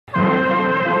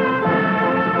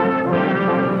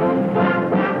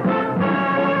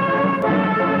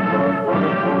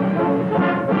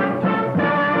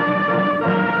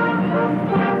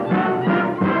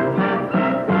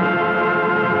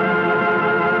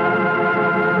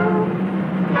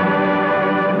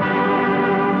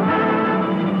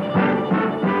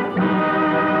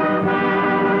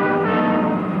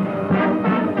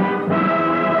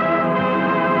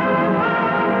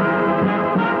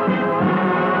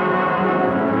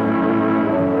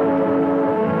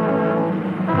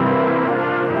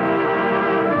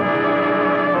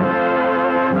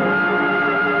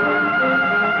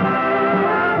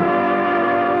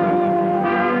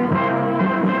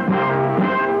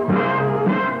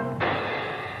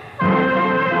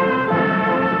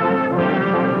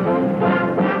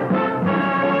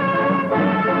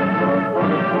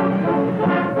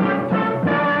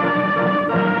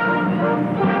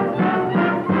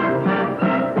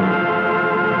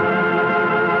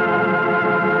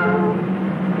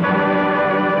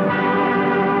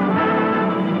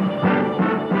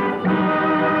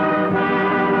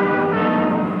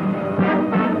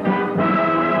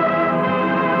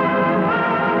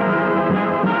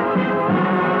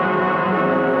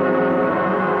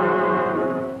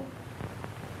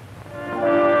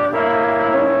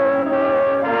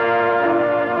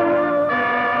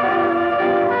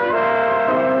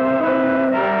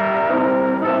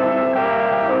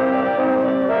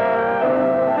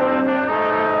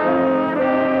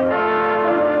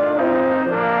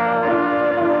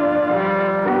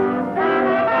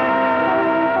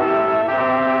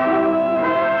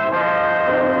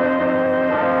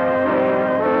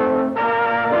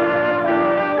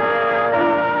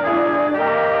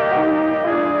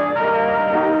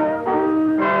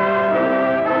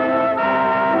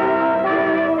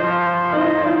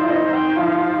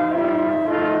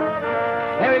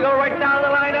go right down the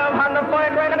line of on the fire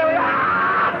drain and everything.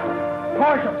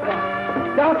 Partial.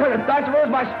 Don't turn the dice,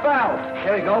 ruins my spell.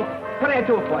 Here we go. Put it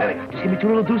into a play. Just give me 2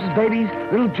 little deuces, babies.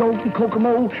 Little joke and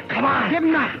Kokomo. Come on. Give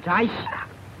him that, Dice.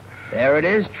 There it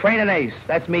is. Train an ace.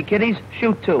 That's me, kiddies.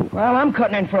 Shoot 2. Well, I'm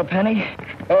cutting in for a penny.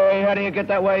 Hey, how do you get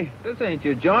that way? This ain't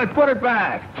your joint. Put it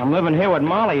back. I'm living here with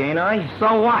Molly, ain't I?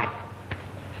 So what?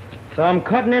 So I'm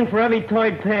cutting in for every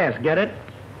toy pass, get it?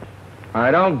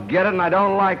 I don't get it and I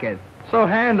don't like it. So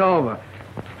hand over.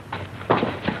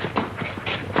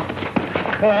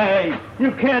 Hey,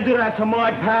 you can't do that to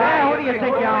my pal. Hey, what do you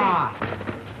think you are?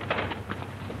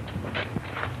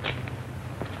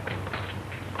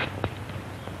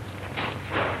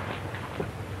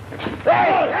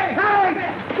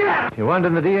 Hey! Get out! You wanted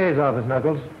in the DA's office,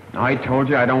 Knuckles. I told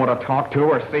you I don't want to talk to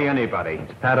or see anybody.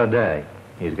 It's Pat O'Day.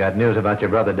 He's got news about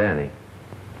your brother Danny.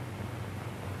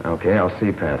 Okay, I'll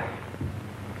see, Pat.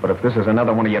 But if this is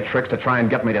another one of your tricks to try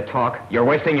and get me to talk, you're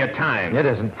wasting your time. It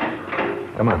isn't.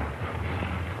 Come on.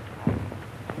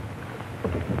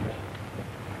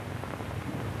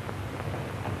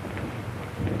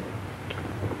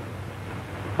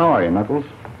 How are you, Knuckles?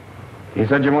 You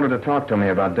said you wanted to talk to me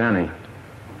about Danny.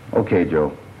 Okay,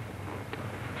 Joe.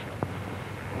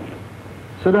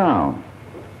 Sit down.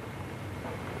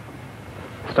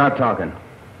 Start talking.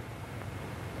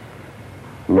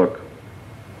 Look,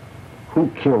 who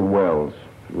killed Wells?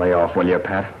 Lay off, will you,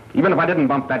 Pat? Even if I didn't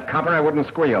bump that copper, I wouldn't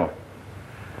squeal.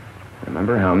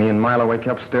 Remember how me and Milo Away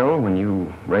kept still when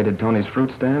you raided Tony's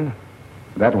fruit stand?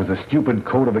 That was a stupid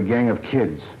code of a gang of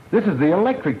kids. This is the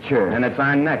electric chair. And it's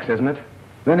our necks, isn't it?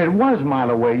 Then it was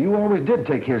Milo Away. You always did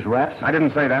take his raps. I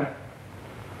didn't say that.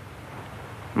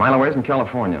 Milo Away's in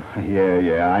California.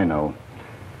 Yeah, I know.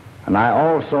 And I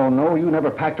also know you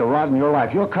never packed a rod in your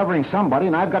life. You're covering somebody,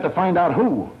 and I've got to find out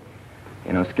who.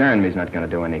 You know, scaring me's not going to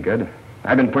do any good.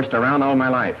 I've been pushed around all my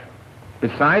life.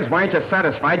 Besides, why aren't you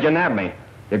satisfied you nabbed me?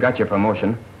 You got your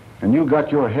promotion. And you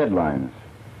got your headlines.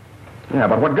 Yeah,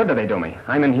 but what good do they do me?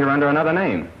 I'm in here under another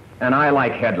name. And I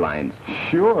like headlines.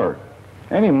 Sure.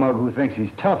 Any mug who thinks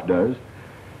he's tough does.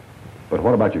 But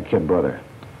what about your kid brother?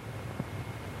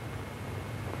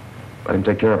 Let him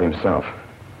take care of himself.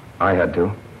 I had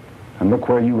to. And look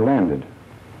where you landed.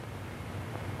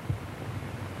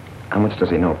 How much does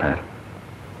he know, Pat?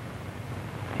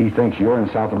 He thinks you're in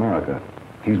South America.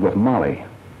 He's with Molly.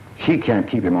 She can't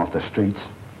keep him off the streets.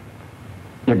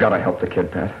 You gotta help the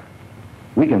kid, Pat.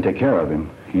 We can take care of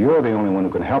him. You're the only one who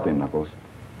can help him, Knuckles.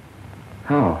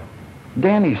 How?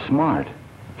 Danny's smart.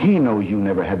 He knows you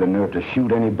never had the nerve to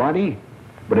shoot anybody.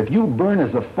 But if you burn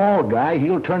as the fall guy,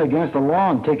 he'll turn against the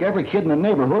law and take every kid in the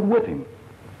neighborhood with him.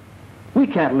 We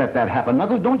can't let that happen,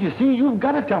 Knuckles. Don't you see? You've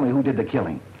got to tell me who did the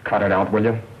killing. Cut it out, will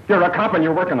you? You're a cop and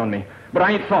you're working on me. But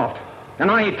I ain't soft.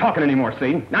 And I ain't talking anymore,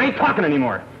 see? I ain't talking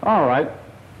anymore. All right.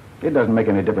 It doesn't make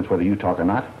any difference whether you talk or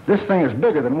not. This thing is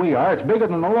bigger than we are. It's bigger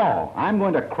than the law. I'm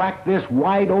going to crack this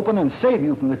wide open and save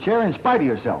you from the chair in spite of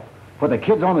yourself. For the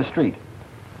kids on the street.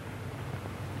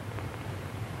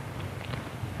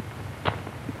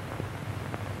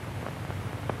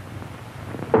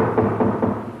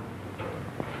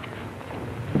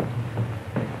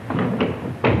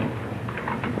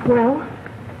 Well?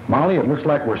 Molly, it looks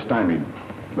like we're stymied.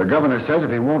 The governor says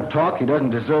if he won't talk, he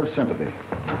doesn't deserve sympathy.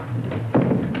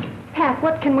 Pat,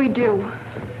 what can we do?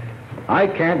 I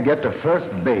can't get to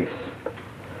first base.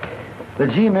 The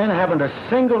G-men haven't a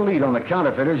single lead on the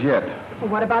counterfeiters yet. Well,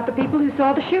 what about the people who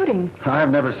saw the shooting?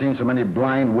 I've never seen so many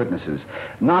blind witnesses.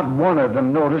 Not one of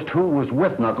them noticed who was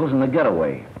with Knuckles in the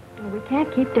getaway. Well, we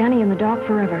can't keep Danny in the dark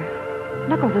forever.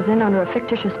 Knuckles is in under a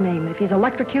fictitious name. If he's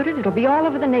electrocuted, it'll be all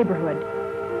over the neighborhood.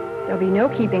 There'll be no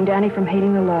keeping Danny from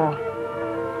hating the law.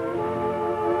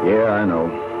 Yeah, I know.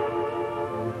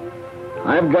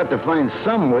 I've got to find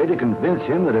some way to convince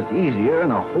him that it's easier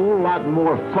and a whole lot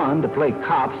more fun to play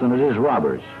cops than it is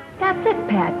robbers. That's it,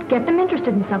 Pat. Get them interested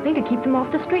in something to keep them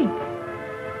off the streets.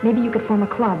 Maybe you could form a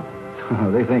club.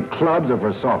 They think clubs are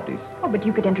for softies. Oh, but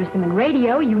you could interest them in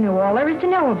radio. You know all there is to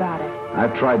know about it.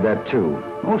 I've tried that, too.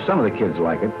 Oh, some of the kids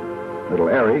like it. Little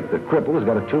Eric, the cripple, has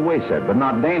got a two-way set, but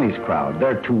not Danny's crowd.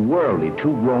 They're too worldly,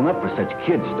 too grown up for such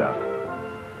kid stuff.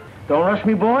 Don't rush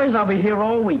me, boys. I'll be here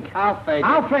all week. I'll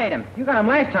fade him. You got him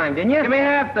last time, didn't you? Give me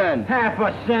half, then. Half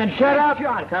a cent. Shut up.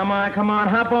 Come on.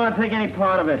 Hop on. Take any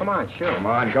part of it. Come on, shoot. Come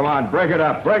on. Break it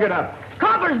up.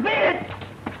 Coppers, beat it!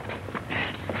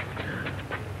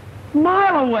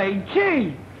 Mile away.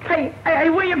 Gee. Hey,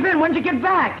 where you been? When'd you get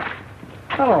back?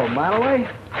 Hello, Mile Away.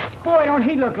 Boy, don't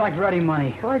he look like ready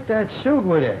money. Like that suit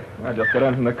with you. I just got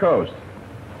in from the coast.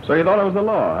 So you thought it was the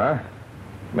law, huh?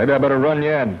 Maybe I better run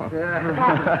you in.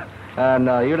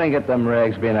 No, you didn't get them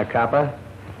rags being a copper.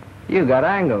 You got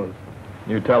angles.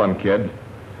 You tell him, kid.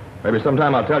 Maybe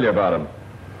sometime I'll tell you about him.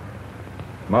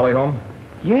 Molly home?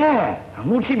 Yeah.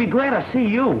 Won't she be glad to see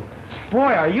you?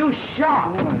 Boy, are you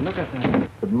sharp. Look at that.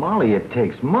 But, Molly, it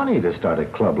takes money to start a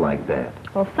club like that.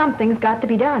 Well, something's got to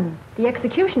be done. The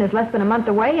execution is less than a month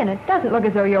away, and it doesn't look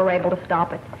as though you're able to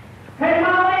stop it. Hey,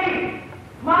 Molly!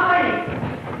 Molly!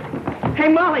 Hey,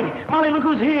 Molly! Molly, look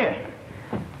who's here.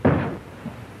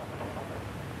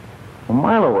 A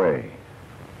mile away.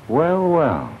 Well,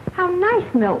 well. How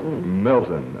nice, Milton.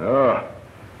 Milton. Oh.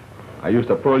 I used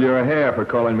to pull your hair for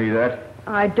calling me that.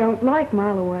 I don't like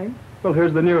Mile Away. Well,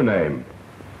 here's the new name.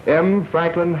 M.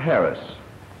 Franklin Harris.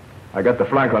 I got the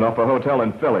Franklin off a hotel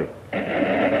in Philly.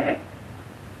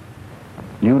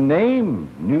 New name,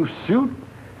 new suit.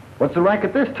 What's the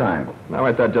racket this time? Now,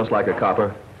 ain't that just like a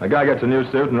copper? A guy gets a new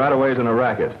suit and right away he's in a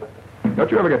racket.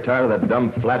 Don't you ever get tired of that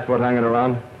dumb flatfoot hanging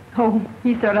around? Oh,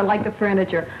 he's sort of like the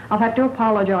furniture. I'll have to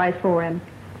apologize for him.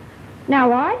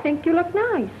 Now, I think you look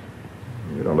nice.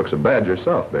 You don't look so bad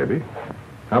yourself, baby.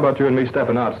 How about you and me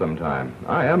stepping out sometime?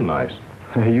 I am nice.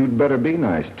 You'd better be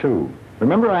nice, too.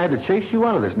 Remember I had to chase you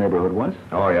out of this neighborhood once?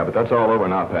 Oh, yeah, but that's all over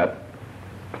now, Pat.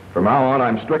 From now on,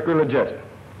 I'm strictly legit.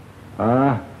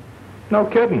 No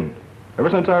kidding. Ever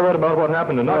since I read about what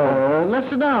happened to Knuckles... let's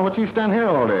sit down. What you stand here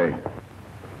all day?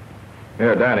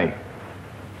 Here, Danny.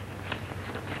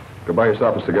 Go buy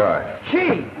yourself a cigar.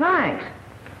 Gee, thanks.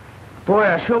 Boy,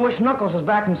 I sure wish Knuckles was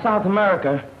back in South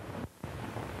America.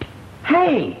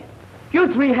 Hey,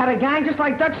 you three had a gang just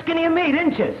like Dutch, Skinny, and me,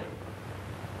 didn't you?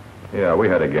 Yeah, we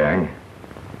had a gang.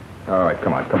 All right,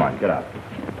 come on, get out.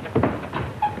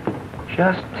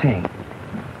 Just think.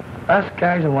 Us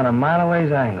guys are one of Mile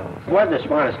Away's angles. Wasn't the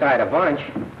smartest guy of the bunch.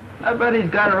 I bet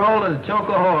he's got her old as choke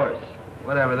a horse.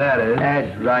 Whatever that is.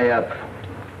 That's right up.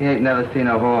 He ain't never seen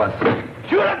a horse.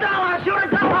 Shoot a dollar! Shoot a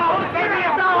dollar! Give me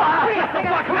a dollar! Hey,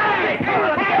 give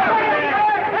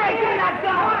me that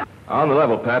dollar! On the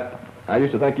level, Pat. I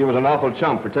used to think you was an awful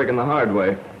chump for taking the hard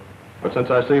way. But since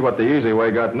I see what the easy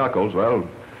way got Knuckles, well,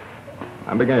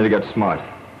 I'm beginning to get smart.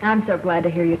 I'm so glad to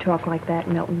hear you talk like that,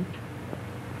 Milton.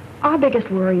 Our biggest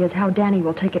worry is how Danny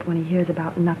will take it when he hears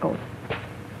about Knuckles.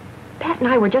 Pat and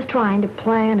I were just trying to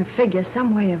plan or figure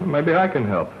some way of... Maybe I can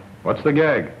help. What's the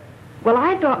gag? Well,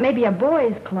 I thought maybe a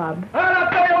boys' club. I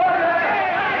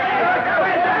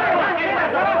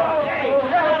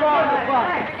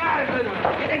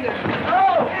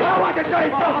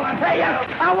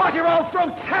want your old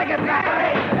throat tagging back.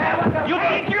 You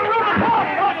think you rule the ball,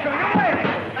 don't you?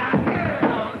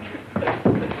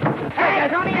 Hey,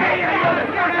 Tony,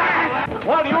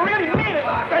 well, you really mean it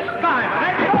this time, eh?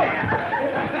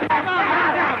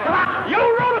 You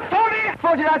rule it, Tony.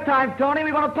 Told you that time, Tony.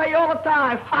 We're going to pay you all the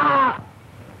time. Ha!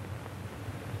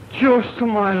 Just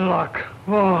my luck.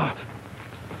 Oh.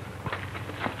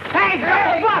 Hey,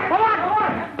 come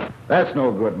on. That's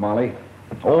no good, Molly.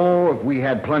 Oh, if we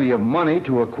had plenty of money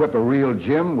to equip a real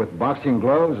gym with boxing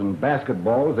gloves and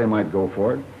basketballs, they might go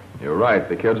for it. You're right.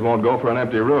 The kids won't go for an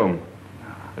empty room.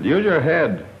 But use your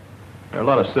head. There are a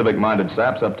lot of civic-minded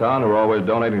saps uptown who are always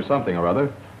donating something or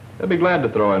other. They'd be glad to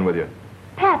throw in with you.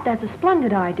 Pat, that's a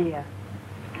splendid idea.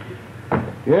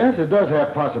 Yes, it does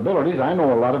have possibilities. I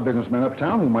know a lot of businessmen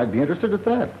uptown who might be interested at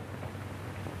that.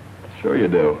 Sure you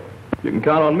do. You can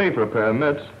count on me for a pair of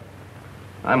mitts.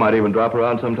 I might even drop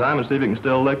around sometime and see if you can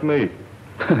still lick me.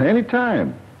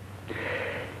 Anytime.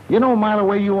 You know, Mile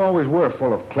Away, you always were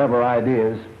full of clever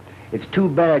ideas. It's too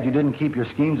bad you didn't keep your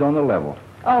schemes on the level.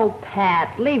 Oh,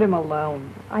 Pat, leave him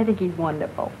alone. I think he's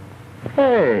wonderful.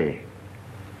 Hey,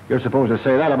 you're supposed to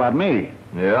say that about me.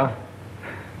 Yeah?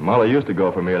 Molly used to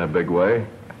go for me in a big way.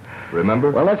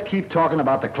 Remember? Well, let's keep talking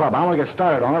about the club. I want to get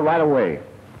started on it right away.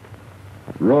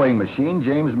 Rowing machine,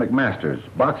 James McMasters.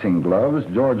 Boxing gloves,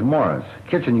 George Morris.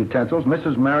 Kitchen utensils,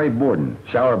 Mrs. Mary Borden.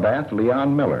 Shower bath,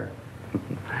 Leon Miller.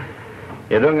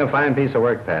 You're doing a fine piece of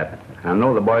work, Pat. I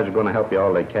know the boys are going to help you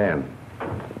all they can.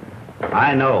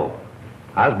 I know.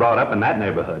 I was brought up in that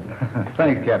neighborhood.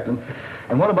 Thanks, Captain.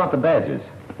 And what about the badges?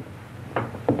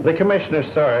 The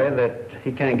commissioner's sorry that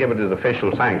he can't give it his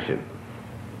official sanction.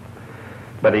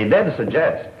 But he did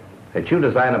suggest that you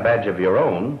design a badge of your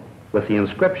own with the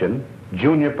inscription,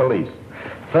 Junior Police.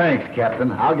 Thanks,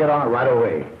 Captain. I'll get on it right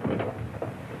away.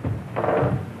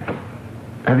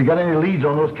 Have you got any leads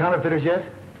on those counterfeiters yet?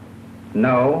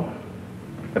 No.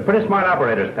 They're pretty smart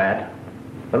operators, Pat.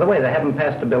 By the way, they haven't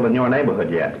passed a bill in your neighborhood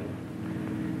yet.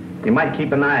 You might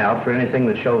keep an eye out for anything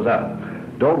that shows up.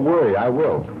 Don't worry, I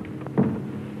will.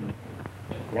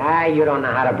 Nah, you don't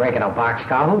know how to break in a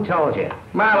boxcar. Who told you?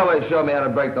 Mile Away showed me how to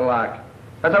break the lock.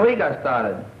 That's how we got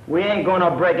started. We ain't going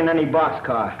to break in any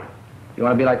boxcar. You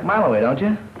want to be like Mile Away, don't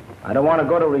you? I don't want to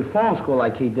go to reform school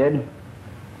like he did.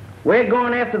 We're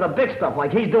going after the big stuff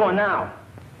like he's doing now.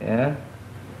 Yeah?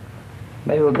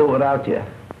 Maybe we'll do it without you.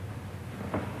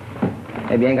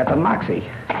 Maybe you ain't got the moxie.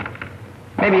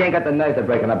 Maybe you ain't got the nerve to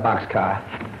break in a boxcar.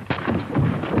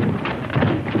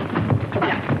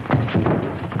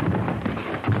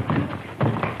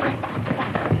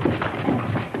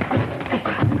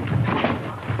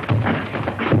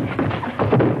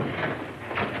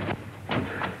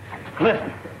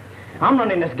 Listen, I'm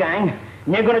running this gang,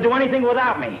 and you're going to do anything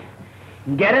without me.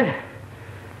 Get it?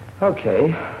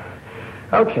 Okay.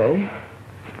 Okay.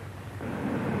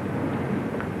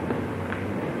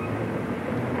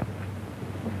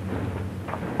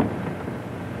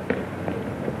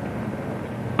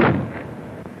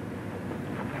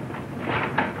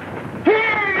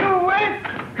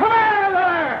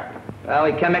 Well,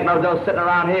 we can't make no dough sitting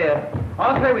around here.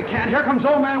 I'll say we can't. Here comes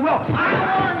old man Wilkes.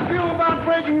 I warned you about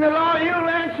breaking the law. You'll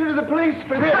answer to the police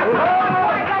for this.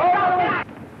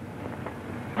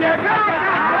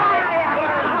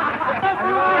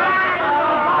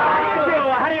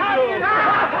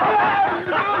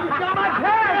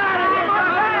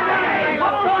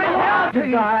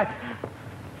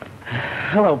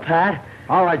 Hello, Pat.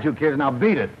 All right, you kids, now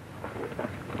beat it.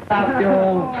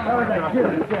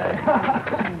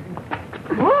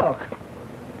 Look.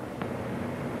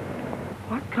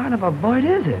 What kind of a bird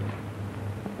is it?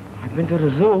 I've been to the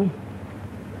zoo.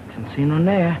 Didn't see none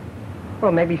there.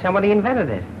 Well, maybe somebody invented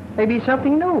it. Maybe it's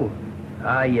something new.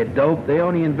 Ah, you dope. They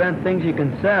only invent things you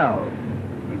can sell.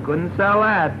 You couldn't sell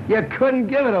that. You couldn't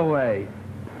give it away.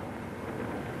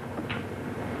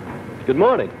 Good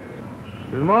morning.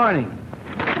 Good morning.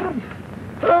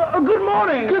 Good morning. Good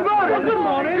morning. Good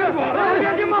morning. Good morning.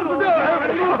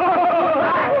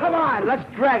 Come on, let's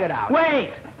drag it out.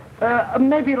 Wait.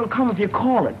 Maybe it'll come if you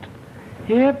call it.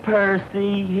 Here,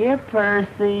 Percy. Here,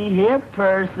 Percy. Here,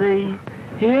 Percy.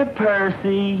 Here,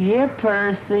 Percy. Here,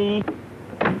 Percy.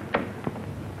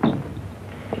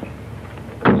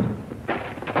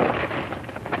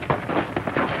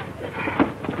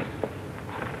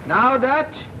 Now,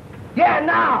 Dutch? Yeah,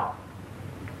 now.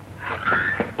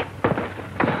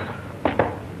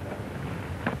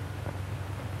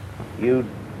 You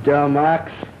dumb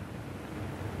ox.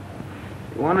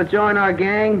 You want to join our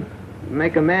gang?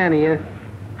 Make a man of you.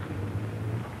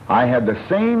 I had the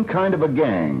same kind of a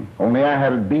gang, only I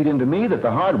had it beat into me that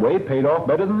the hard way paid off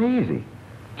better than the easy.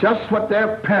 Just what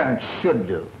their parents should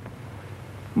do.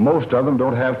 Most of them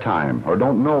don't have time, or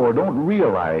don't know, or don't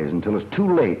realize until it's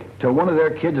too late, till one of their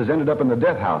kids has ended up in the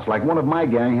death house like one of my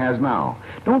gang has now.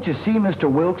 Don't you see, Mr.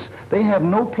 Wilkes? They have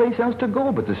no place else to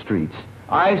go but the streets.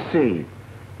 I see.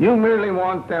 You merely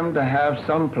want them to have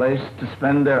some place to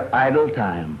spend their idle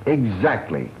time.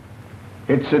 Exactly.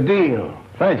 It's a deal.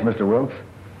 Thanks, Mr. Wilkes.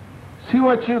 See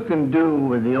what you can do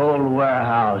with the old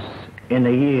warehouse in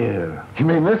a year. You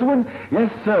mean this one?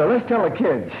 Yes, sir. Let's tell the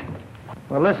kids.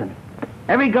 Well, listen.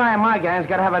 Every guy in my gang's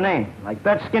got to have a name, like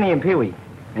Bet, Skinny, and Pee-wee.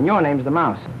 And your name's the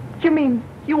Mouse. You mean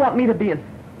you want me to be in...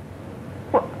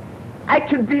 Well, I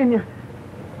should be in your...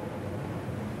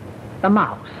 The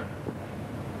Mouse.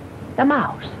 The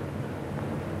Mouse.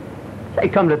 Say,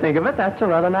 come to think of it, that's a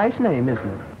rather nice name, isn't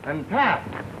it? And Pat.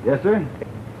 Yes, sir?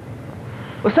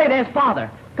 Well, say, there's Father.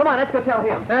 Come on, let's go tell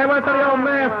him. Hey, what's the old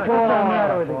man What's the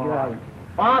matter with the guy?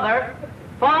 Father!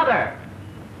 Father!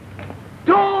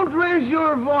 Don't raise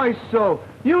your voice so.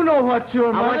 You know what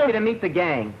your mother... I want you to meet the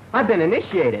gang. I've been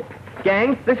initiated.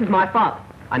 Gang, this is my father.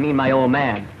 I mean my old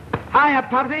man. Hiya,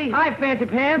 Pupsy. Hi, Fancy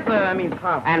Pants.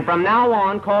 Pop. And from now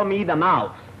on, call me the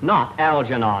Mouse, not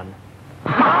Algernon.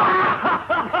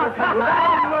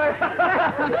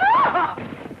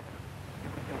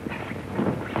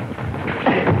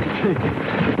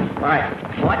 Right.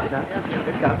 What?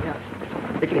 Let's go.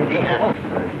 Stick it in there.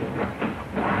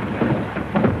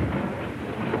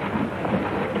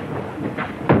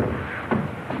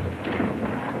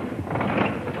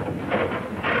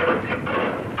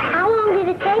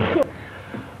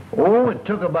 Oh, it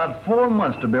took about 4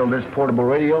 months to build this portable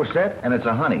radio set, and it's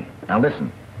a honey. Now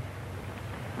listen.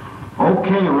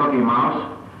 Okay, Rookie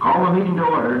Mouse. Call the meeting to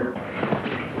order.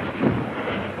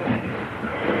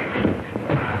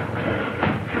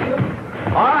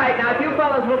 All right, now if you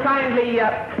fellas will kindly,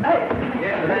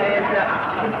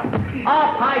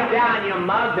 all pipe down, you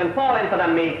mugs, and fall into the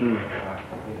meeting.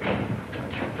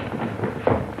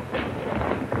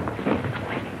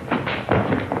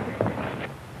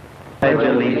 Pledge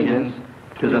allegiance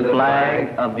to the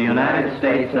flag of the United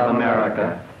States of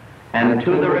America and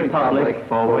to the republic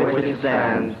for which it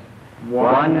stands,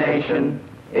 one nation,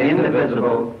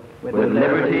 indivisible, with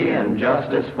liberty and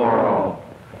justice for all.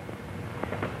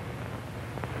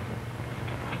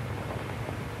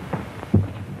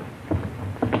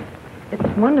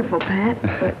 That's wonderful, Pat,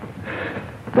 but...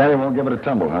 Daddy won't give it a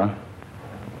tumble, huh?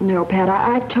 No, Pat,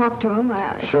 I talked to him.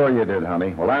 Sure you did,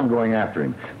 honey. Well, I'm going after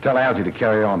him. Tell Algie to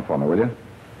carry on for me, will you?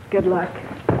 Good luck.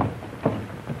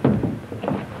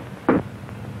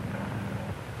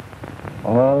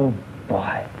 Oh,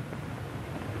 boy.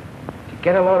 Did you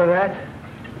get a load of that?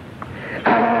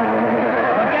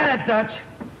 Forget it, Dutch.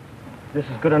 This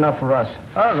is good enough for us.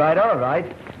 All right, all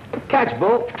right. Catch,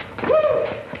 Bull.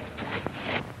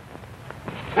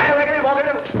 Hey, look at him,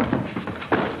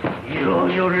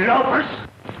 You loafers.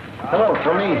 Hello,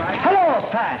 Tony. Hello,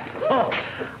 Pat. Oh,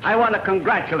 I want to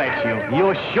congratulate you.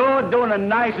 You're sure doing a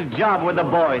nice job with the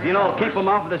boys. You know, keep them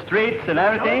off the streets and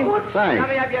everything. Thanks.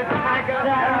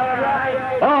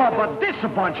 Oh, but this a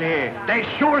bunch of here. They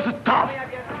sure is tough.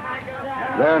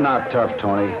 They're not tough,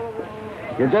 Tony.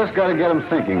 You just got to get them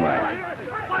thinking right.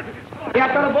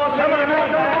 Yeah, come on, come on,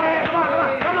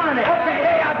 come on.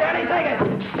 Hey, out there, take it.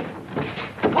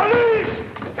 Police!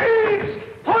 Thieves!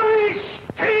 Police!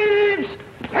 Thieves!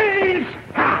 Thieves!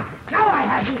 Ha! Now I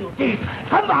have you, thief.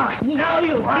 Come on. Now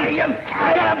you see him.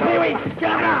 Get up, Pee-wee.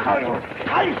 Get up now.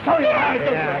 I'll show you how to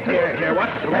do it. Here,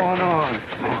 what's going on?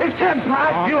 It's him,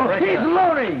 Pat. He's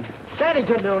loading. Daddy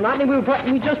couldn't do nothing.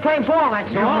 We just playing ball,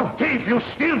 that's all. Thief, you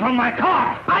steal from my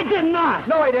car. I did not.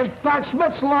 No, he didn't. Pat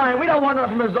Schmidt's lying. We don't want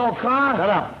nothing from his old car. Shut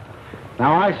up.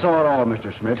 Now, I saw it all,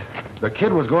 Mr. Schmidt. The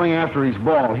kid was going after his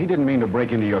ball. He didn't mean to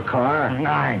break into your car.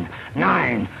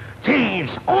 Nine.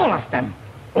 Thieves, all of them.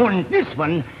 On this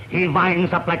one, he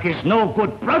winds up like his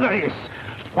no-good brother is.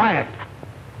 Quiet.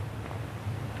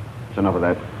 That's enough of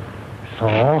that. So,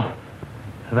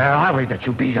 where are we that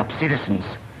you beat up citizens?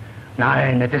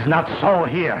 Nine, it is not so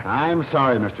here. I'm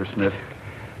sorry, Mr. Smith.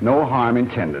 No harm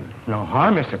intended. No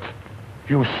harm is it?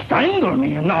 You strangle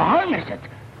me, and no harm is it?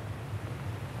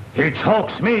 He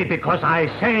chokes me because I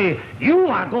say you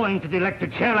are going to the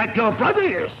electric chair like your brother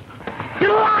is.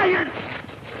 You liar!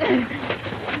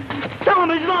 Tell him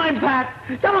he's lying, Pat.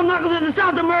 Tell him Knuckles is in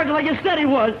South America like you said he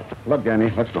was. Look, Danny,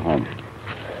 let's go home.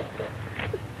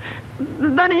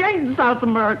 Then he ain't in South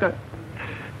America.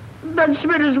 Then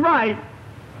Schmidt is right.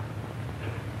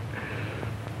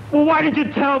 Well, why did you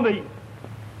tell me?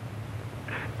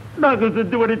 Knuckles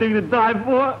didn't do anything to die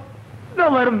for.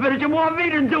 Don't let him finish. He want me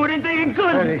to do anything he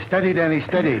could. Steady, Danny,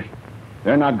 steady.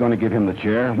 They're not going to give him the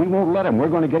chair. We won't let him. We're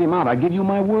going to get him out. I give you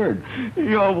my word.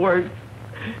 Your word.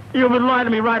 You've been lying to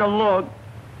me right along.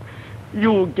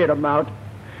 You'll get him out.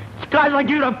 It's guys like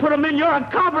you that put him in. You're a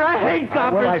copper. I hate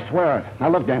coppers. Well, I swear it. Now,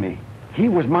 look, Danny. He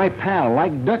was my pal,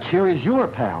 like Dutch here is your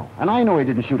pal. And I know he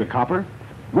didn't shoot a copper.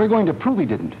 We're going to prove he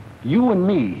didn't. You and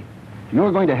me.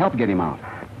 You're going to help get him out.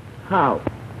 How?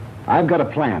 I've got a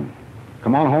plan.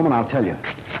 Come on home and I'll tell you.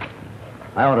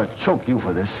 I ought to choke you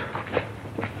for this.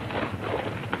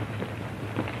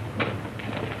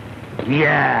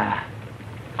 Yeah.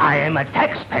 I am a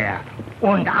taxpayer,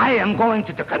 and I am going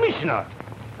to the commissioner.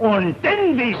 And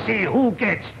then we see who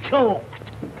gets choked.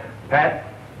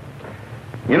 Pat,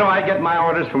 you know I get my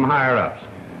orders from higher-ups.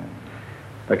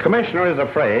 The commissioner is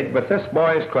afraid with this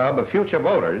boys' club of future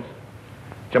voters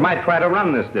that you might try to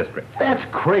run this district. That's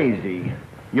crazy.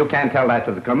 You can't tell that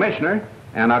to the commissioner,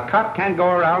 and a cop can't go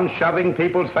around shoving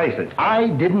people's faces. I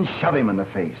didn't shove him in the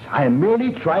face. I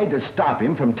merely tried to stop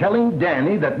him from telling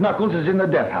Danny that Knuckles is in the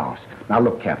death house. Now,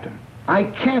 look, Captain, I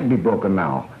can't be broken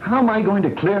now. How am I going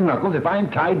to clear Knuckles if I'm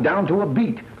tied down to a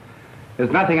beat?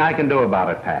 There's nothing I can do about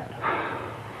it, Pat.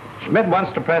 Schmidt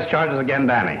wants to press charges against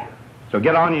Danny. So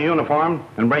get on your uniform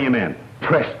and bring him in.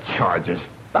 Press charges?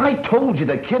 I told you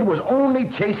the kid was only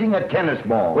chasing a tennis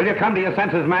ball. Will you come to your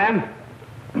senses, man?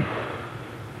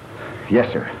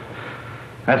 Yes, sir.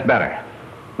 That's better.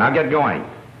 Now get going.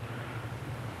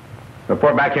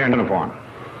 Report back here in uniform.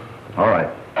 All right.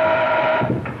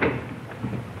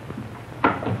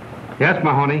 Yes,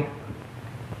 Mahoney.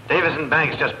 Davis and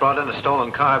Banks just brought in a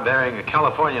stolen car bearing a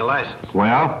California license.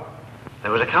 Well?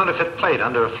 There was a counterfeit plate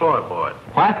under a floorboard.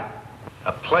 What?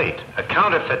 A plate. A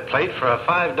counterfeit plate for a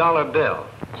 $5 bill.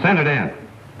 Send it in.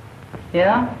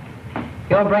 Yeah?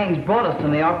 Your brains brought us to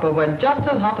New York, but we're just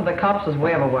as hot to the cops as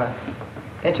we ever were.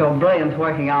 Get your brilliance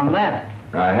working on that.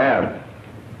 I have.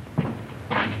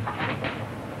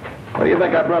 What do you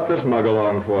think I brought this mug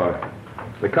along for?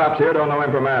 The cops here don't know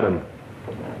him from Adam.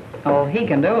 All he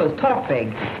can do is talk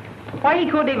big. Why, he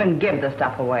couldn't even give the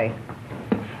stuff away.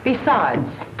 Besides,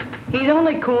 he's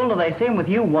only cool till they see him with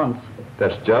you once.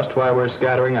 That's just why we're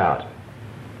scattering out.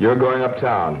 You're going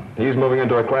uptown. He's moving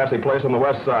into a classy place on the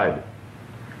west side.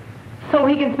 So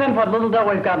he can spend what little dough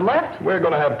we've got left? We're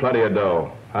going to have plenty of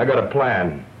dough. I got a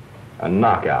plan. A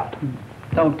knockout.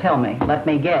 Don't tell me. Let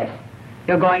me guess.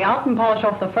 You're going out and polish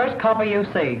off the first copper you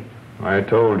see. I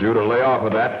told you to lay off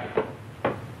of that.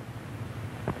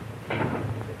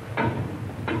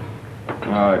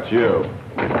 Oh, it's you.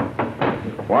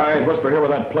 Why ain't Whisper here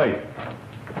with that plate?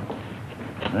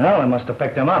 Well, I must have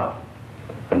picked him up.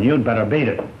 And you'd better beat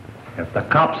it. If the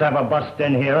cops ever bust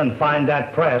in here and find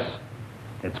that press,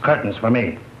 it's curtains for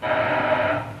me.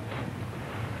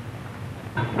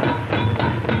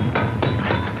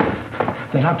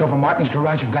 They knocked over Martin's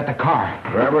garage and got the car.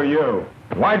 Where were you?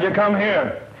 Why'd you come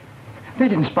here? They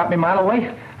didn't spot me a mile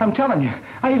away. I'm telling you.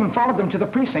 I even followed them to the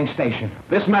precinct station.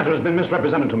 This matter has been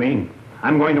misrepresented to me.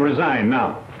 I'm going to resign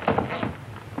now.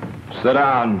 Sit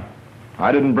down.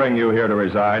 I didn't bring you here to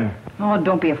resign. Oh,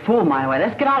 don't be a fool, Miley.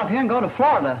 Let's get out of here and go to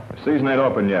Florida. The season ain't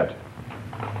open yet.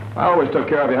 I always took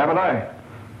care of you, haven't I?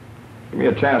 Give me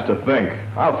a chance to think.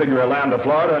 I'll figure a land to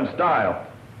Florida in style.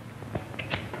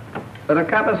 So the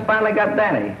coppers finally got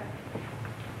Danny.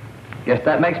 Guess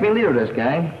that makes me leader of this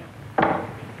gang.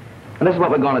 And this is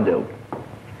what we're going to do.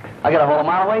 I get a hold of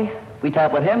Marloway, we tie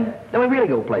up with him, then we really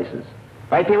go places.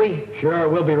 Right, Pee-wee? Sure,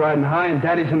 we'll be riding high and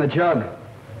Daddy's in the jug.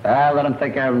 Let him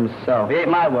take care of himself. He ain't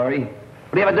my worry.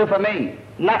 What do you ever do for me?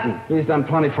 Nothing. He's done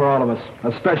plenty for all of us,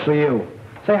 especially you.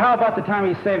 Say, how about the time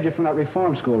he saved you from that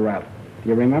reform school rap? Do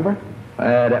you remember?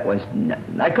 That was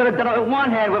nothing. I could have done it with one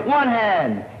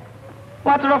hand.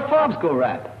 What's a reform school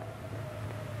rap?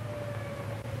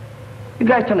 You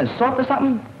guys turning soft or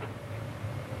something?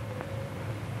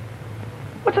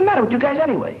 What's the matter with you guys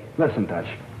anyway? Listen, Dutch.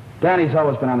 Danny's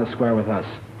always been on the square with us.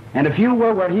 And if you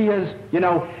were where he is, you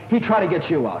know, he'd try to get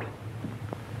you out.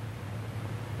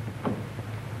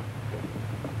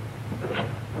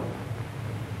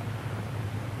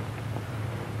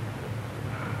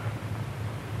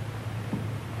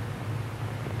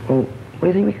 Well, what do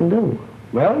you think we can do?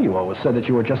 Well, you always said that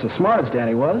you were just as smart as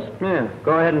Danny was. Yeah,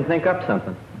 go ahead and think up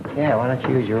something. Yeah, why don't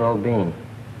you use your old bean?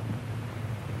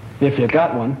 If you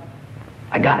got one.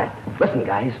 I got it. Listen,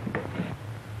 guys.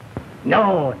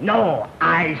 No,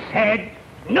 I said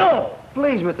no.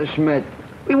 Please, Mr. Schmidt.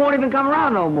 We won't even come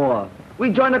around no more.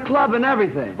 We join the club and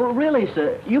everything. Well, really,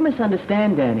 sir, you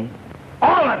misunderstand Danny.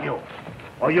 All of you.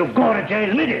 Or you go to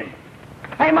jail with him.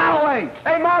 Hey, Marloway!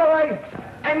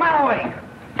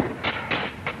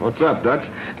 What's up, Dutch?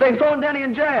 They've thrown Danny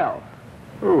in jail.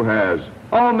 Who has?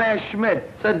 Old man Schmidt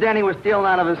said Danny was stealing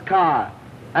out of his car.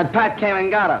 And Pat came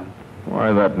and got him.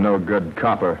 Why, that no-good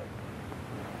copper.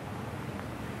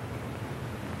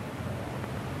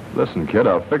 Listen, kid,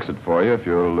 I'll fix it for you if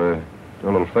you'll do a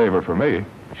little favor for me.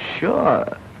 Sure.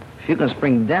 If you can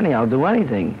spring Danny, I'll do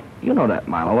anything. You know that,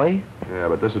 Marloway. Yeah,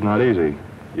 but this is not easy.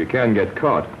 You can get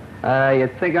caught. You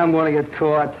think I'm going to get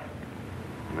caught?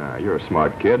 Nah, you're a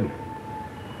smart kid.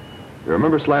 You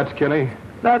remember Slats Kinney?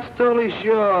 That's totally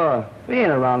sure. He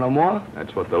ain't around no more.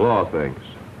 That's what the law thinks.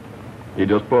 He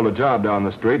just pulled a job down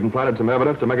the street and planted some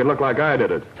evidence to make it look like I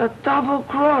did it. It's a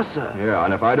double-crosser. Yeah,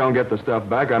 and if I don't get the stuff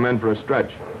back, I'm in for a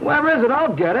stretch. Where is it?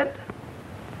 I'll get it.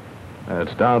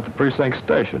 It's down at the precinct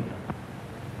station.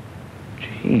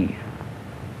 Gee.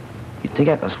 You think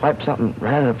I could swipe something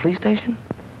right out of the police station?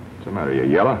 What's the matter, you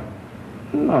yellow?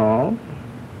 No.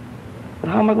 But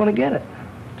how am I going to get it?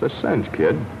 It's a cinch,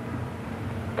 kid.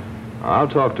 I'll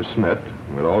talk to Smith.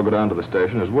 We'll all go down to the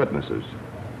station as witnesses.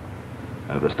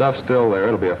 And if the stuff's still there,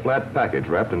 it'll be a flat package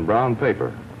wrapped in brown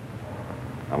paper.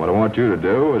 And what I want you to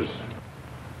do is...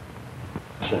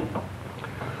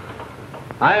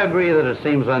 I agree that it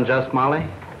seems unjust, Molly.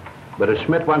 But if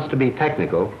Schmidt wants to be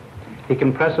technical, he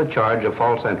can press a charge of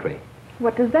false entry.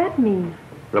 What does that mean?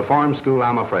 Reform school,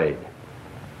 I'm afraid.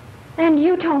 And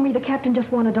you told me the captain just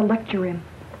wanted to lecture him.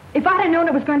 If I'd have known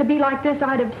it was going to be like this,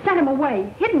 I'd have sent him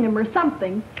away, hidden him or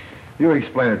something. You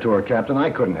explain it to her, Captain. I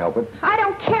couldn't help it. I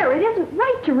don't care. It isn't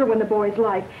right to ruin the boy's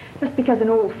life just because an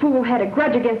old fool had a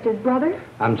grudge against his brother.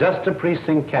 I'm just a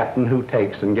precinct captain who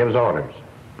takes and gives orders.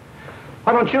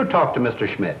 Why don't you talk to Mr.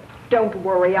 Schmidt? Don't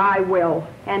worry, I will.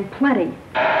 And plenty.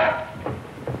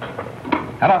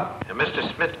 Hello?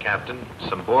 Mr. Smith, Captain,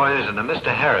 some boys and a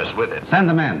Mr. Harris with him. Send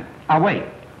them in. I'll wait.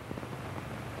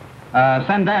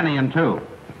 Send Danny in, too.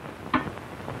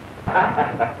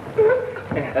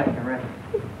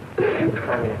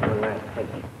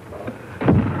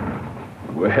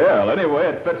 Well, anyway,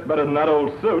 it fits better than that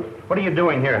old suit. What are you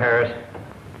doing here, Harris?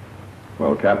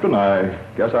 Well, Captain, I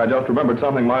guess I just remembered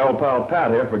something my old pal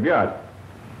Pat here forgot.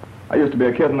 I used to be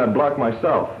a kid in that block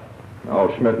myself.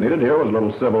 All Schmidt needed here was a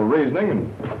little civil reasoning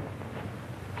and...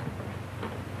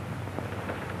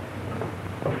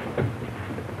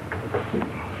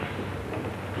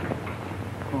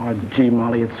 Oh, gee,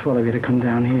 Molly, it's swell of you to come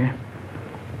down here.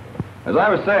 As I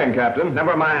was saying, Captain...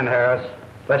 Never mind, Harris.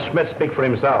 Let Schmidt speak for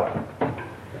himself.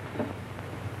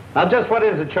 Now, just what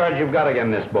is the charge you've got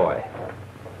against this boy?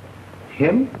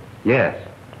 Him? Yes.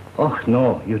 Oh,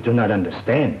 no, you do not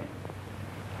understand.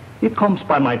 He comes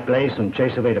by my place and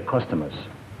chases away the customers.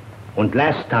 And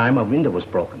last time a window was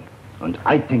broken. And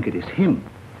I think it is him,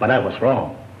 but I was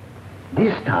wrong.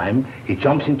 This time he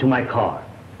jumps into my car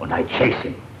and I chase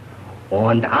him.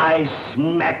 And I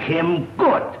smack him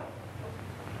good.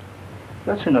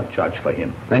 That's enough charge for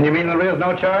him. Then you mean there is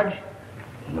no charge?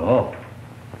 No.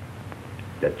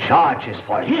 The charge is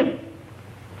for him.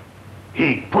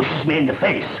 He pushes me in the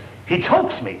face. He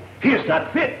chokes me. He is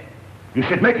not fit. You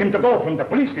should make him to go from the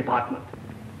police department.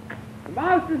 The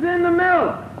boss is in the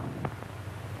mill.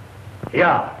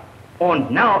 Yeah.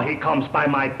 And now he comes by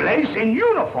my place in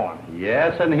uniform.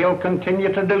 Yes, and he'll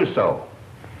continue to do so.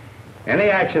 Any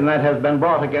action that has been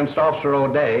brought against Officer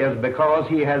O'Day is because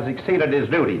he has exceeded his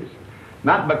duties,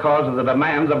 not because of the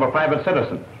demands of a private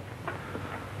citizen.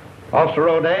 Officer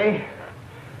O'Day,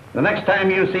 the next time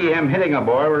you see him hitting a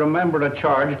boy, remember a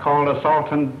charge called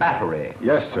assault and battery.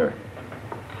 Yes, sir.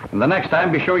 And the next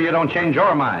time, be sure you don't change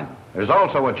your mind. There's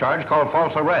also a charge called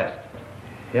false arrest.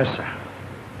 Yes, sir.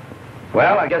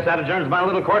 Well, I guess that adjourns my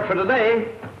little court for today.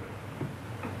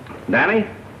 Danny?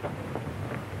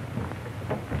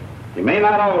 You may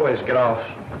not always get off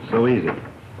so easy.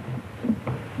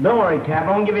 Don't worry, Cap.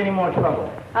 I won't give you any more trouble.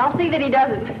 I'll see that he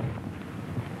doesn't.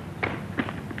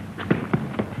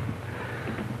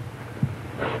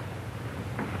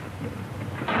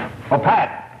 Oh,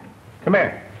 Pat, come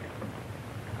here.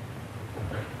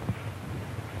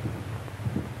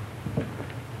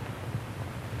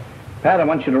 Pat, I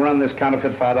want you to run this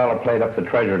counterfeit $5 plate up the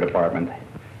Treasury Department.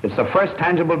 It's the first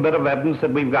tangible bit of evidence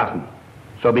that we've gotten,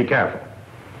 so be careful.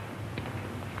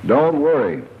 Don't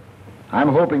worry. I'm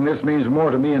hoping this means more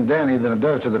to me and Danny than it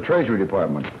does to the Treasury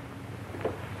Department.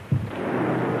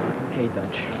 Okay,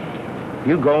 Dutch.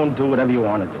 You go and do whatever you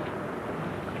want to do.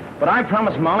 But I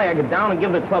promised Molly I'd get down and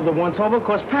give the club the once-over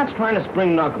because Pat's trying to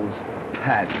spring Knuckles.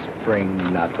 Pat spring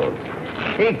Knuckles.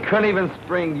 He couldn't even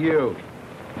spring you.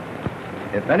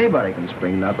 If anybody can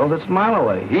spring Knuckles, it's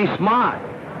Malloway. He's smart.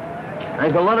 And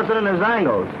he's gonna let us in his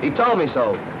angles. He told me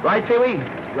so. Right, Pee-wee?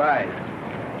 Right.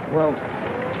 Well,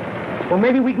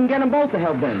 maybe we can get them both to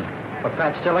help then. But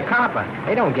Pat's still a copper.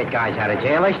 They don't get guys out of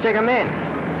jail. They stick them in.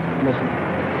 Listen,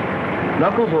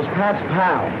 Knuckles was Pat's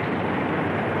pal.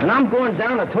 And I'm going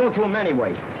down to talk to him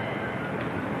anyway.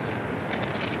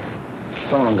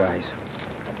 So long, guys.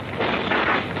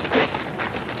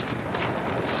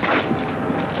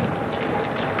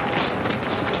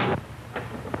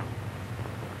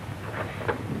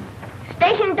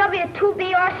 Station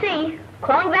W2BRC,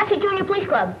 calling Vassar Junior Police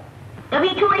Club.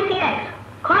 W2ACX,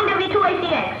 calling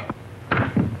W2ACX.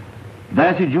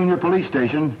 Vassar Junior Police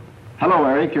Station. Hello,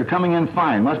 Eric. You're coming in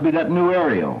fine. Must be that new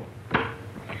aerial.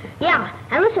 Yeah,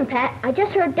 and listen, Pat, I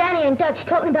just heard Danny and Dutch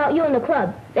talking about you in the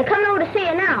club. They're coming over to see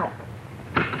you now.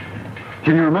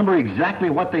 Can you remember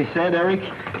exactly what they said, Eric?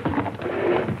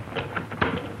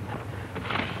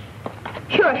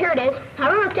 Sure, here it is.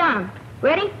 I wrote it down.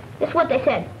 Ready? This is what they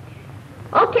said.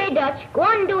 Okay, Dutch, go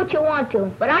on and do what you want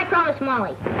to, but I promise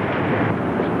Molly.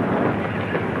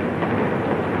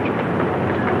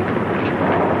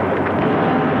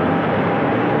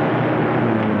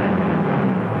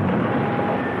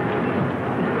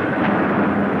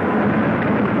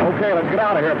 Okay, let's get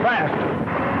out of here fast.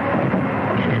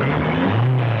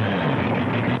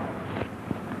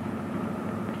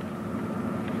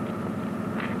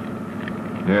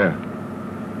 Yeah.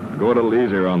 Go a little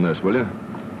easier on this, will you?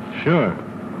 Sure.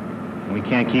 We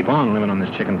can't keep on living on this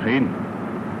chicken feed.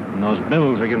 And those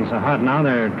bills are getting so hot now,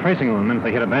 they're tracing them if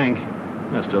they hit a bank.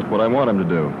 That's just what I want them to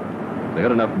do. If they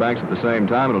hit enough banks at the same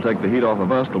time, it'll take the heat off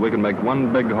of us till we can make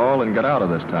one big haul and get out of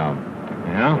this town.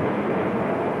 Yeah?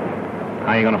 How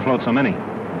are you going to float so many?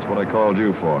 That's what I called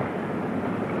you for.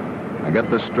 Now get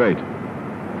this straight.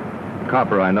 The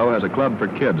copper I know has a club for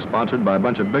kids sponsored by a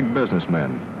bunch of big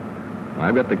businessmen.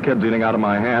 I've got the kids eating out of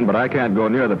my hand, but I can't go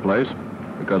near the place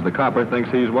because the copper thinks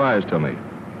he's wise to me.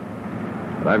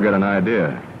 But I've got an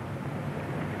idea.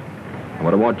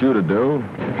 What I want you to do...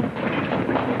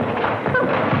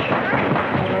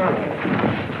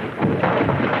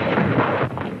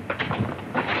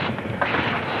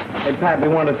 Hey, Pat, we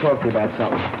wanted to talk to you about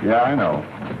something. Yeah, I know.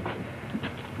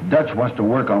 Dutch wants to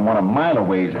work on one of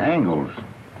Miloway's angles.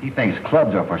 He thinks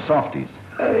clubs are for softies.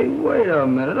 Hey, wait a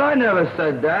minute. I never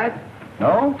said that.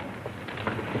 No?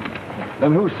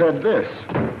 Then who said this?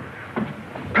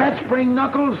 Pat spring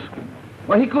Knuckles?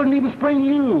 Well, he couldn't even spring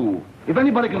you. If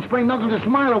anybody can spring Knuckles, it's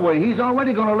Miloway. He's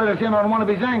already going to let us in on one of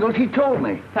his angles. He told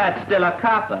me. Pat's still a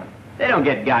copper. They don't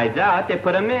get guys out. They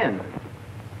put them in.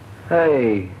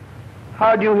 Hey,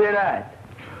 How'd you hear that?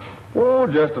 Oh,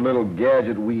 just a little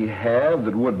gadget we have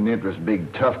that wouldn't interest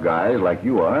big, tough guys like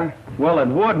you are. Well, it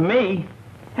would me.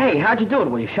 Hey, how'd you do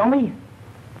it? Will you show me?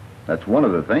 That's one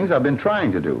of the things I've been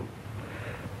trying to do.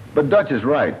 But Dutch is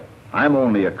right. I'm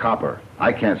only a copper.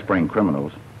 I can't spring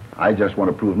criminals. I just want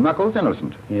to prove Knuckles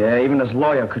innocent. Yeah, even his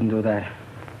lawyer couldn't do that.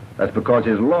 That's because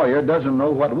his lawyer doesn't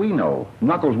know what we know.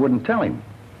 Knuckles wouldn't tell him.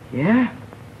 Yeah?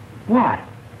 What?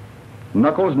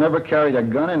 Knuckles never carried a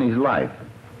gun in his life.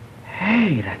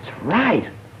 Hey, that's right.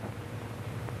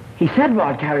 He said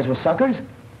rod carriers were suckers.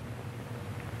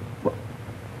 Well,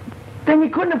 then he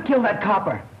couldn't have killed that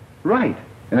copper. Right.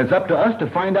 And it's up to us to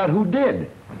find out who did.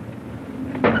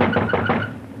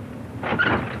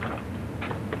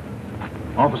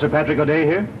 Officer Patrick O'Day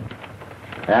here?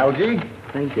 Algie?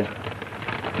 Thank you.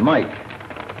 Mike.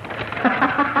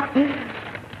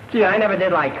 Gee, I never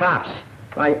did like cops.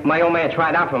 My old man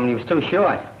tried out for him and he was too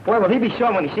short. Boy, will he be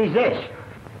short when he sees this.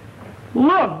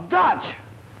 Look, Dutch.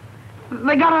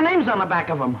 They got our names on the back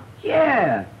of them.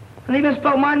 Yeah. And they even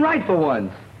spelled mine right for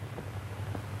once.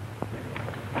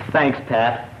 Thanks,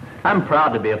 Pat. I'm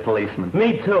proud to be a policeman.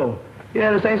 Me too.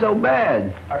 Yeah, this ain't so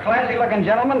bad. A classy-looking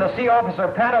gentleman to see Officer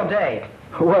Pat O'Day.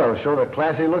 Well, show the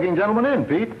classy-looking gentleman in,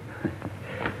 Pete.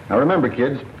 Now remember,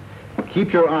 kids,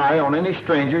 keep your eye on any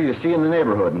stranger you see in the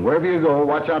neighborhood, and wherever you go,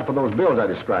 watch out for those bills I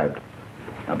described.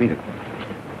 Now, beat it.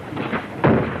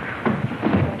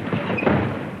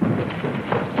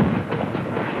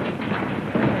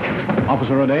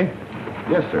 Officer O'Day?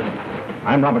 Yes, sir.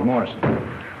 I'm Robert Morrison.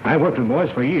 I've worked with boys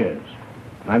for years.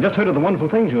 I've just heard of the wonderful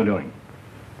things you're doing.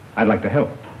 I'd like to help.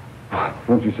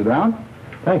 Won't you sit down?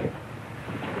 Thank you.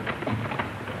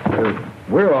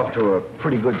 We're off to a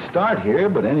pretty good start here,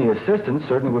 but any assistance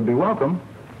certainly would be welcome.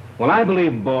 Well, I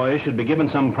believe boys should be given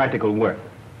some practical work,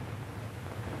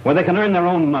 where they can earn their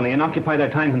own money and occupy their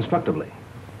time constructively.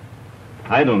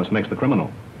 Idleness makes the criminal.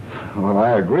 Well,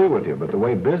 I agree with you, but the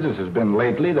way business has been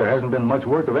lately, there hasn't been much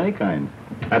work of any kind.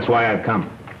 That's why I've come.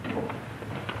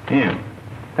 Here,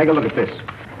 take a look at this.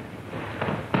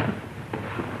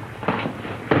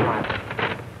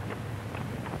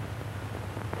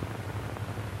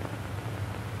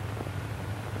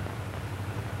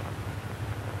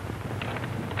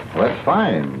 Well, that's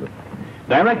fine, but...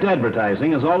 Direct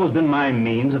advertising has always been my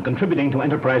means of contributing to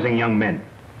enterprising young men.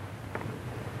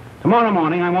 Tomorrow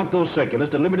morning, I want those circulars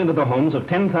delivered into the homes of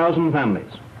 10,000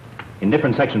 families in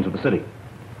different sections of the city.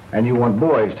 And you want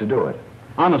boys to do it?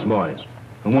 Honest boys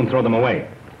who won't throw them away.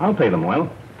 I'll pay them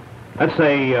well. Let's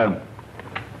say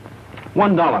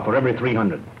 $1 for every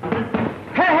 300.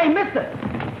 Hey, mister!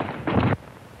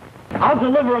 I'll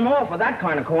deliver them all for that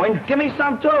kind of coin. Give me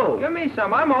some, too. Give me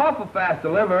some. I'm an awful fast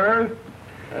deliverer.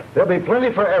 There'll be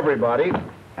plenty for everybody,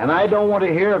 and I don't want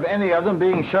to hear of any of them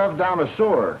being shoved down a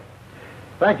sewer.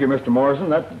 Thank you, Mr. Morrison.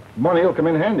 That money will come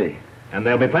in handy. And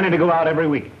there'll be plenty to go out every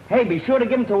week. Hey, be sure to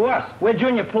give them to us. We're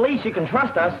junior police. You can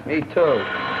trust us. Me too.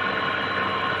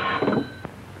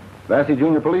 Lassie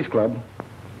Junior Police Club.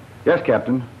 Yes,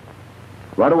 Captain.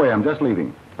 Right away, I'm just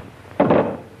leaving.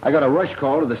 I got a rush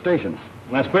call to the station.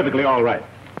 That's perfectly all right.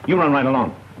 You run right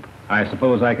along. I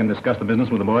suppose I can discuss the business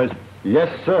with the boys? Yes,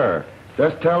 sir.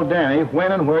 Just tell Danny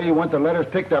when and where you want the letters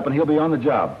picked up, and he'll be on the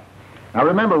job. Now,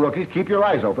 remember, rookies, keep your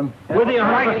eyes open. With you,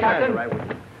 right,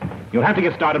 Captain. You'll have to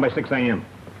get started by 6 a.m.,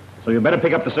 so you better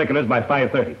pick up the circulars by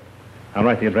 5:30. I'll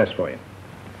write the address for you.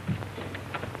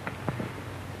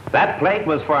 That plate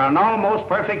was for an almost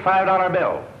perfect $5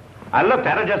 bill. I looked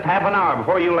at it just half an hour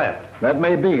before you left. That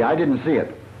may be. I didn't see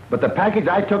it. But the package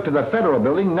I took to the Federal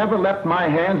Building never left my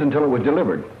hands until it was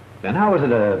delivered. Then how was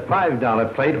it a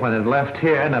 $5 plate when it left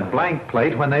here and a blank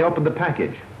plate when they opened the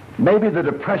package? Maybe the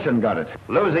Depression got it.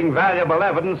 Losing valuable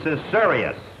evidence is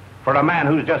serious for a man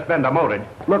who's just been demoted.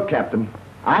 Look, Captain,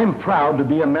 I'm proud to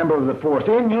be a member of the force,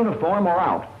 in uniform or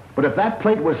out. But if that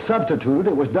plate was substituted,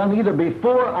 it was done either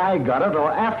before I got it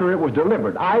or after it was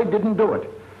delivered. I didn't do it.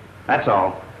 That's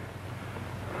all.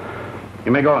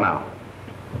 You may go now.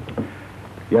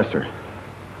 Yes, sir.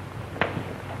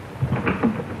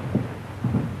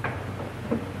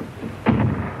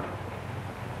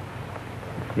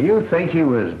 Do you think he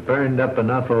was burned up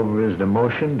enough over his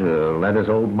demotion to let his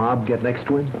old mob get next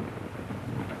to him?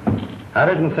 I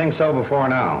didn't think so before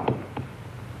now.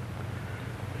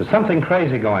 There's something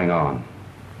crazy going on.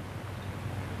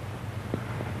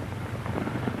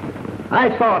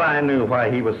 I thought I knew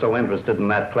why he was so interested in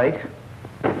that plate.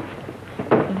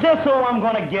 That's all I'm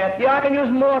gonna get. Yeah, I can use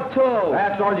more, too.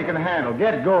 That's all you can handle.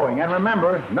 Get going. And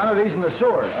remember, none of these in the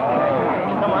sewers.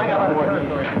 Come on, I got more.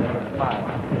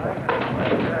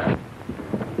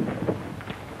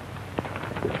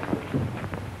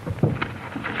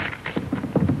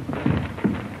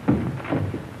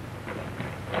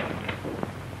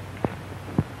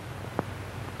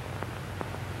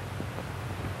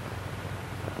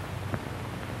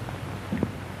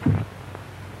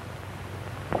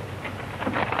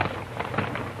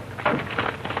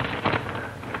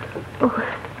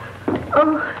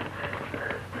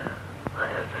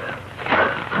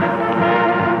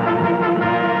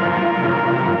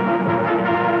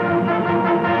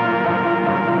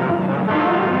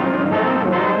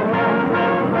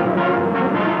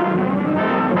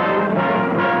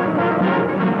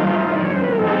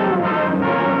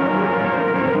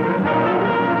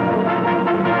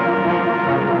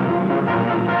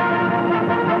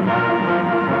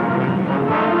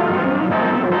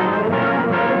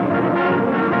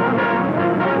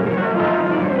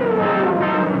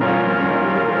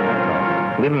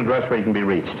 Leave an address where you can be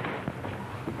reached.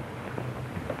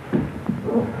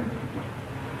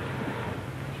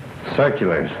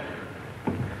 Circulars.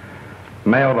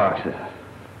 Mailboxes.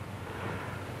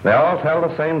 They all tell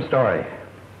the same story.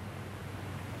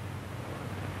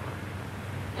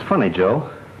 It's funny, Joe.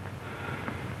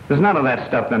 There's none of that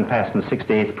stuff been passed in the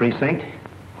 68th precinct.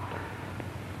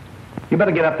 You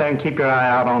better get up there and keep your eye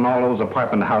out on all those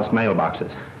apartment house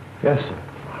mailboxes. Yes, sir.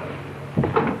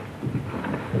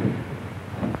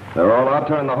 They're all out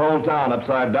turning the whole town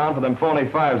upside down for them phony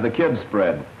fives the kids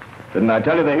spread. Didn't I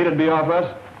tell you the heat'd be off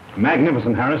us?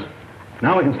 Magnificent, Harris.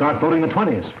 Now we can start voting the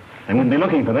 20s. And we'll be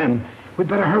looking for them. We'd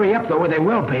better hurry up, though, or they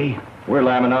will be. We're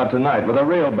lambing out tonight with a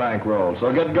real bankroll,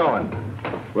 so get going.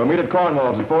 We'll meet at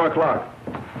Cornwall's at 4 o'clock.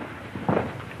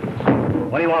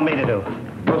 What do you want me to do?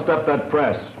 Bust up that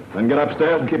press. Then get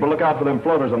upstairs and keep a lookout for them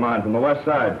floaters of mine from the west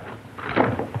side.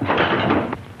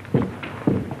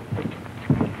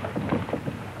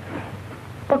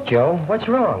 Look, Joe, what's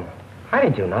wrong? I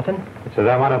didn't do nothing. It's as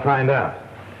I want to find out.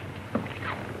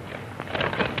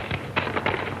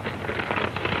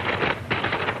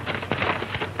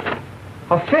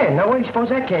 Oh, Finn, now where do you suppose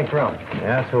that came from?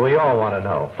 Yeah, so we all want to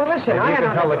know. Well, listen, Maybe I you had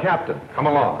can tell the captain. Come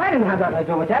along. I didn't have nothing to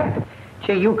do with that.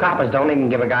 Gee, you coppers don't even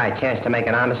give a guy a chance to make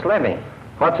an honest living.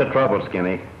 What's the trouble,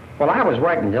 Skinny? Well, I was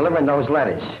working, delivering those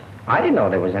letters. I didn't know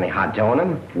there was any hot dough in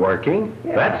them. Working?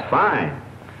 Yeah. That's fine.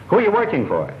 Who are you working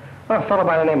for? Well, a fellow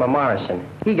by the name of Morrison.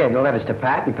 He gave the letters to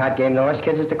Pat, and Pat gave them to us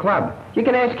kids at the club. You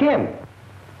can ask him.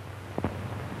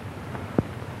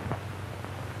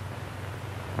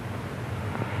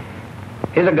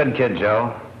 He's a good kid,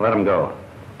 Joe. Let him go.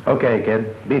 Okay,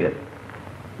 kid. Beat it.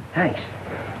 Thanks.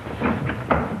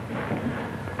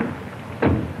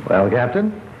 Well,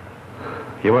 Captain?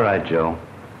 You were right, Joe.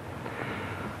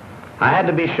 I had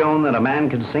to be shown that a man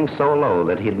could sink so low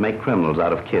that he'd make criminals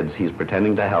out of kids he's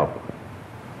pretending to help.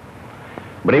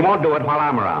 But he won't do it while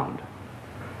I'm around.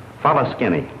 Follow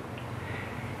Skinny.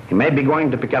 He may be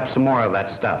going to pick up some more of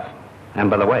that stuff. And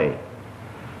by the way,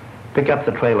 pick up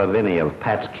the trail of any of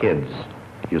Pat's kids.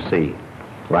 You see.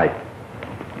 Right.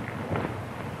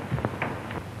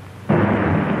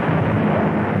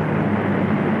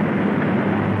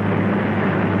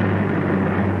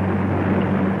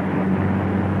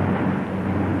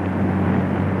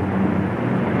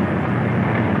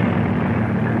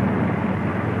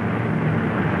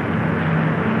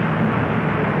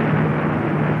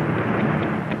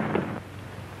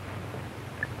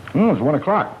 It's 1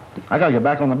 o'clock. I gotta get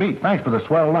back on the beat. Thanks for the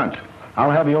swell lunch. I'll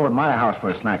have you over at my house for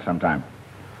a snack sometime.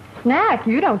 Snack?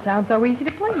 You don't sound so easy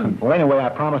to please. Well, anyway, I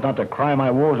promise not to cry my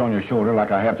woes on your shoulder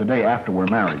like I have today after we're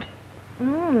married.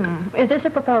 Is this a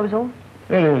proposal?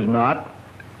 It is not.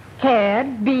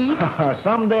 Head, beef?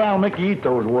 Someday I'll make you eat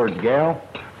those words, gal.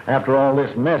 After all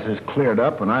this mess is cleared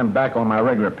up and I'm back on my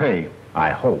regular pay.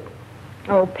 I hope.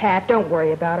 Oh, Pat, don't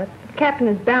worry about it. The captain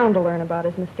is bound to learn about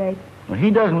his mistakes. Well,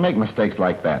 he doesn't make mistakes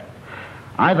like that.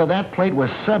 Either that plate was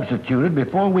substituted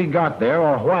before we got there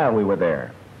or while we were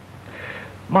there.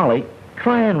 Molly,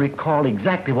 try and recall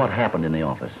exactly what happened in the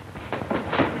office.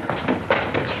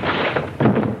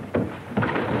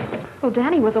 Well,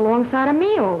 Danny was alongside of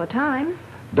me all the time.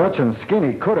 Dutch and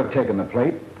Skinny could have taken the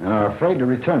plate and are afraid to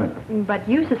return it. But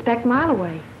you suspect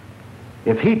Mileway.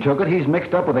 If he took it, he's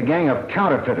mixed up with a gang of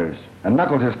counterfeiters, and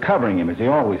Knuckles is covering him, as he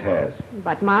always has.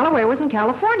 But Mileway was in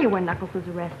California when Knuckles was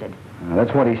arrested.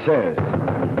 That's what he says.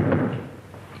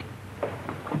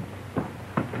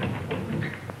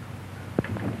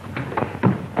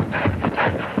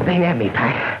 They nabbed me,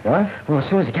 Pat. What? Well, as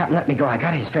soon as the captain let me go, I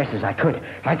got as fast as I could.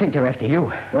 I think they're after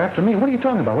you. They're after me? What are you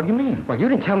talking about? What do you mean? Well, you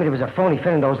didn't tell me there was a phony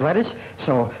fin in those letters,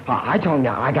 so I told him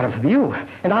I got them from you.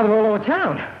 And now they're all over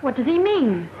town. What does he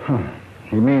mean?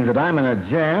 He means that I'm in a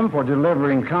jam for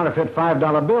delivering counterfeit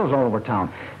 $5 bills all over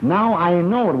town. Now I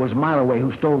know it was Mileway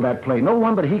who stole that plate. No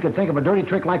one but he could think of a dirty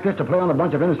trick like this to play on a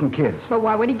bunch of innocent kids. But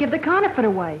why would he give the counterfeit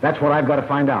away? That's what I've got to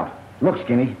find out. Look,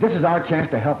 Skinny, this is our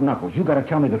chance to help Knuckles. You got to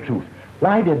tell me the truth.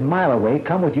 Why did Mileway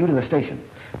come with you to the station?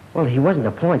 Well, he wasn't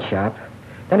a pawn shop.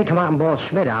 Then he come out and bawled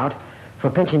Schmidt out for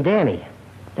pinching Danny.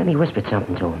 Then he whispered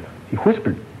something to him. He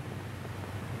whispered?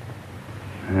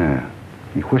 Yeah.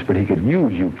 He whispered he could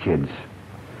use you kids.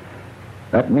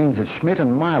 That means that Schmidt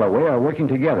and Mileway are working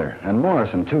together, and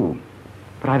Morrison, too.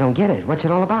 But I don't get it. What's it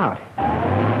all about?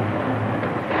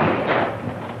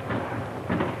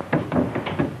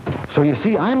 So you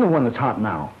see, I'm the one that's hot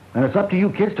now. And it's up to you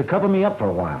kids to cover me up for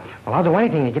a while. Well, I'll do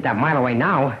anything to get that Mileway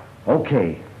now.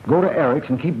 Okay. Go to Eric's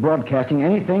and keep broadcasting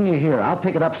anything you hear. I'll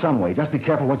pick it up some way. Just be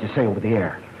careful what you say over the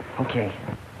air. Okay.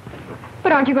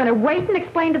 But aren't you going to wait and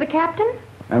explain to the captain?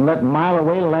 And let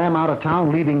Mileway lamb out of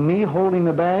town, leaving me holding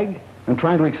the bag? And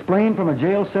trying to explain from a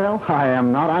jail cell? I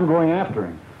am not. I'm going after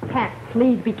him. Pat,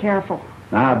 please be careful.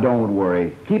 Now, don't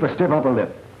worry. Keep a stiff upper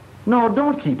lip. No,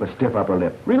 don't keep a stiff upper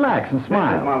lip. Relax and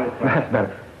smile. That's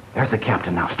better. There's the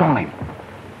captain now. Stall him.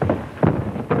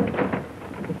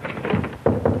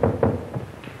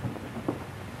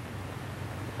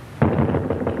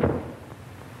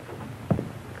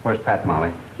 Where's Pat,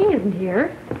 Molly? He isn't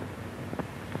here.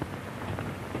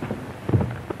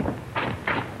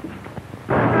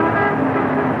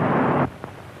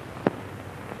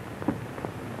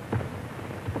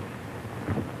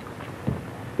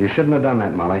 You shouldn't have done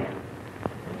that, Molly.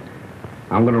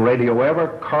 I'm going to radio every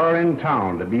car in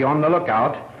town to be on the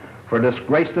lookout for a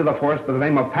disgrace to the force by the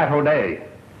name of Pat O'Day.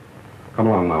 Come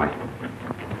along, Molly.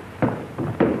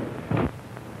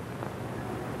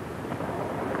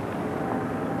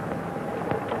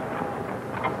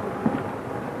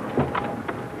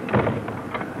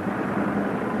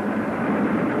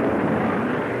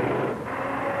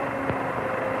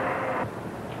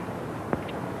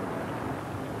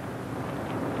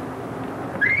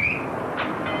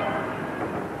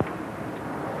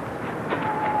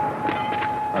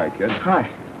 Hi, kid. Hi.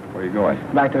 Where are you going?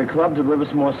 Back to the club to deliver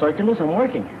some more circulars. I'm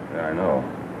working. Yeah, I know.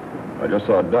 I just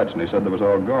saw Dutch, and he said that was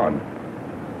all gone.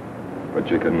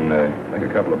 But you can make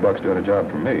a couple of bucks doing a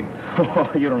job for me. Oh,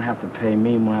 you don't have to pay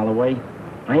me a mile away.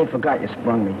 I ain't forgot you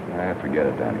sprung me. Forget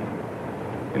it, Danny.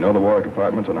 You know the Warwick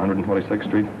Apartments on 126th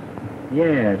Street?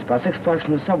 Yeah, it's about 6 blocks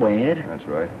from the subway, ain't it? That's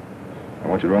right. I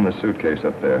want you to run this suitcase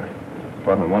up there.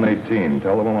 Apartment 118.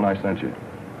 Tell the woman I sent you.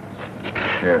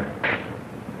 Here.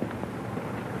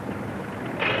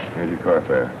 Here's your car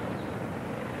fare.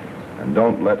 And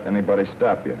don't let anybody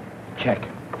stop you. Check.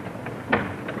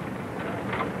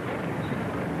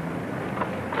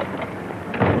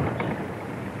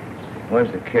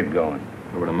 Where's the kid going?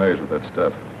 Over to Mays with that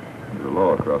stuff. There's a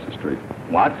law across the street.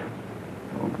 What?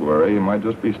 Don't worry, he might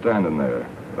just be standing there.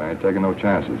 But I ain't taking no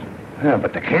chances. Yeah,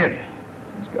 but the kid.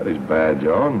 He's got his badge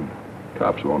on.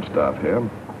 Cops won't stop him.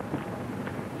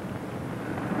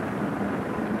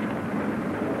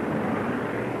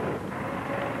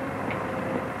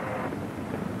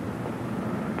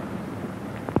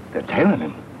 They're tailing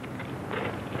him.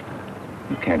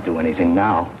 You can't do anything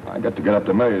now. I got to get up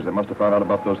to Mays. They must have found out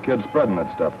about those kids spreading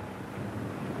that stuff.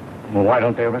 Well, why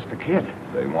don't they arrest the kid?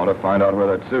 They want to find out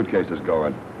where that suitcase is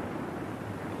going.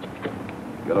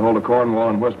 Get a hold of Cornwall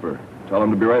and whisper. Tell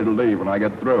them to be ready to leave when I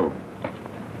get through.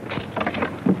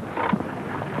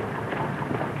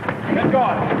 Get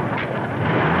going.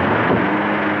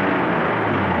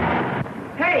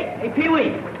 Hey,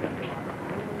 Pee-wee.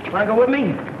 Want to go with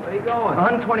me? Where are you going?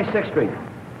 126th Street.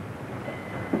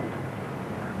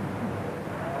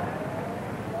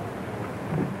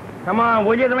 Come on,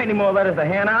 will you? There ain't any more letters to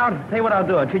hand out. Tell you what I'll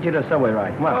do. I'll treat you to a subway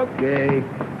ride. Come on. Okay.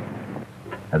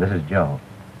 This is Joe.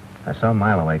 I saw a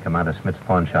mile away come out of Smith's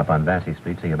pawn shop on Vassy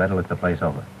Street, so you better look the place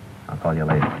over. I'll call you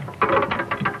later.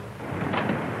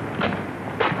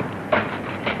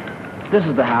 This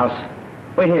is the house.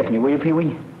 Wait here for me, will you,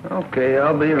 Pee-wee? Okay,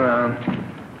 I'll be around.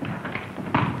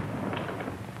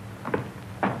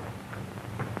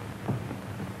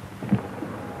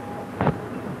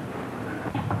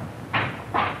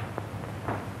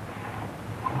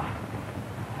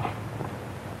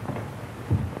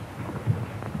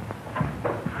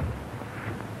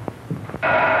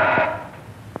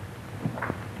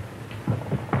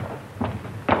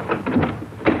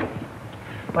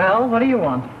 Well, what do you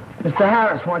want? Mr.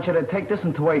 Harris wants you to take this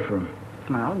and to wait for him.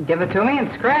 Well, give it to me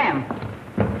and scram.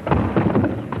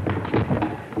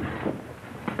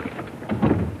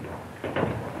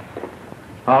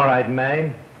 All right,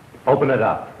 May. Open it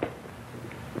up.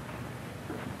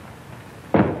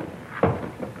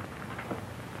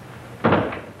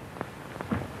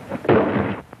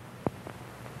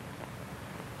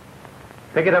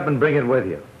 Pick it up and bring it with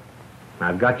you.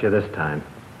 I've got you this time.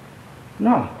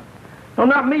 No. No,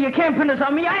 not me. You can't pin this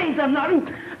on me. I ain't done nothing.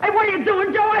 Hey, what are you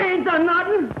doing, Joe? I ain't done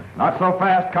nothing. Not so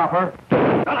fast, copper.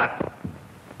 Shut up.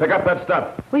 Pick up that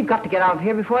stuff. We've got to get out of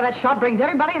here before that shot brings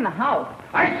everybody in the house.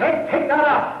 I said pick that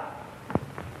up.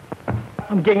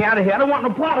 I'm getting out of here. I don't want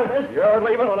no part of this. You're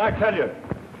leaving when I tell you.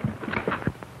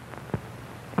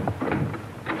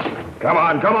 Come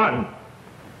on, come on.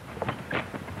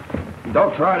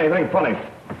 Don't try anything funny.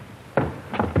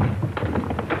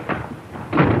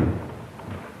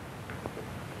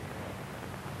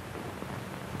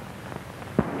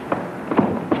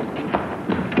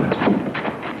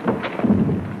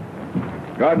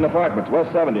 Garden Apartments, West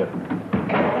 70th.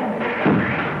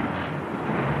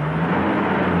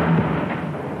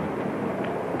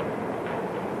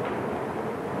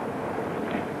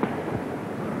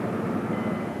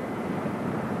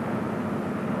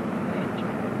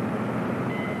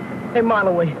 Hey,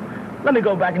 Marloway, let me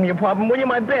go back in the apartment, will you?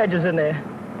 My badge is in there.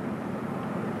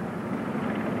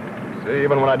 See,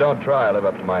 even when I don't try, I live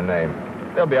up to my name.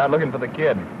 They'll be out looking for the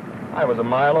kid. I was a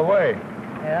mile away.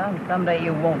 Yeah, and someday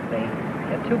you won't be.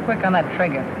 You're too quick on that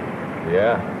trigger.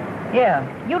 Yeah?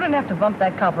 Yeah, you didn't have to bump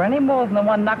that copper any more than the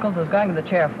one Knuckles was going to the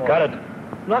chair for. Got it.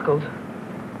 Knuckles?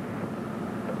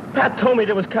 Pat told me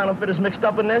there was counterfeiters mixed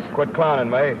up in this. Quit clowning,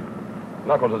 May.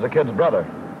 Knuckles is the kid's brother.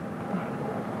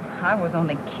 I was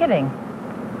only kidding.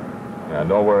 Yeah,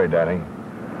 don't worry, Danny.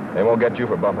 They won't get you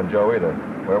for bumping Joe either.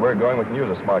 Where we're going, we can use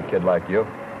a smart kid like you.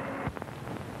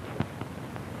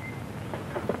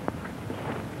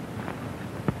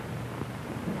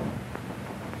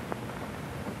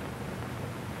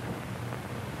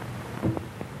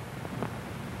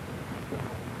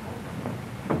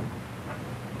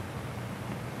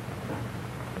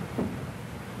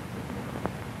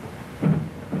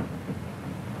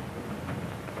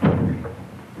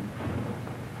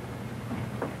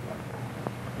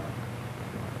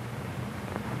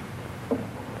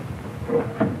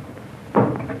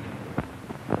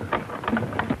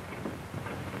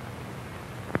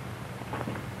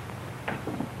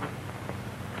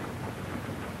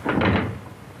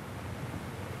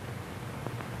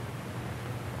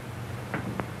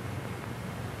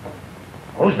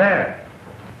 Who's there?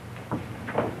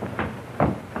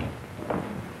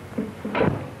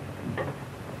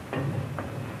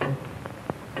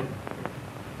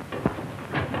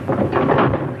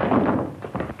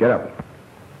 Get up.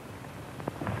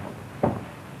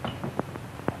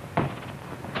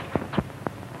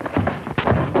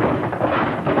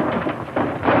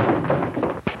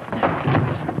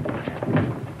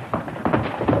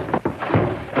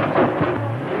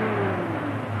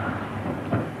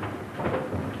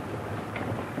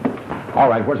 All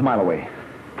right, where's Mileway?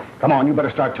 Come on, you better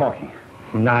start talking.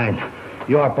 9.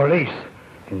 You are police.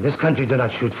 In this country, do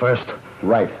not shoot first.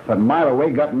 Right, but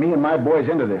Mileway got me and my boys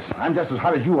into this. I'm just as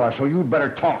hot as you are, so you'd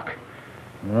better talk.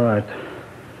 All right.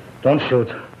 Don't shoot.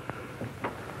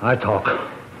 I talk.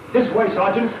 This way,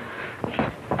 Sergeant.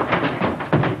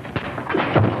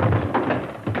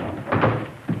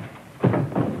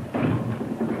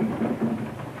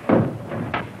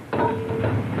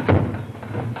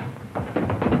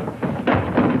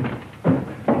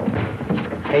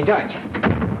 Hey, Dutch.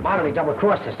 Marley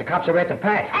double-crossed us. The cops are at the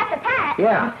Pat. At the Pat?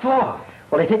 Yeah. What for?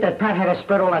 Well, they think that Pat had us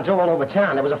spread all that dough all over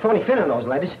town. There was a phony fin in those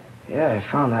letters. Yeah,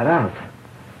 I found that out.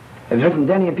 Have you heard from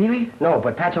Danny and Pee-wee? No,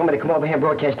 but Pat told me to come over here and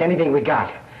broadcast anything we got.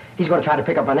 He's going to try to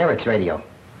pick up on Eric's radio.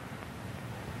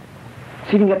 See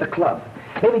if you can get the club.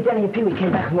 Maybe Danny and Pee-wee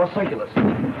came back with more circulars.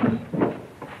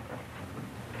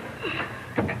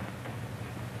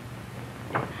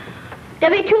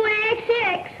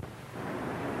 W2AX6.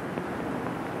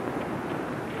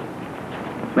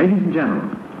 Ladies and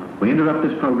gentlemen, we interrupt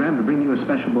this program to bring you a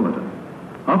special bulletin.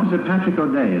 Officer Patrick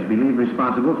O'Day is believed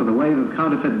responsible for the wave of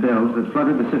counterfeit bills that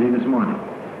flooded the city this morning.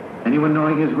 Anyone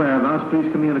knowing his whereabouts,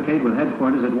 please communicate with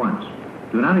headquarters at once.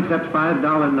 Do not accept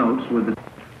 $5 notes with the...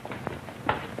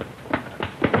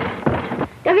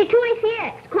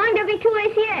 W2ACX. Calling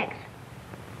W2ACX.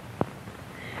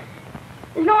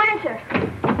 There's no answer.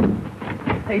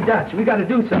 Hey, Dutch, we got to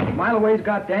do something. Mileway's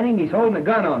got Danny and he's holding a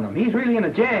gun on him. He's really in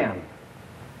a jam.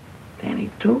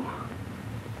 Danny, too?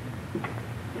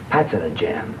 Pat's in a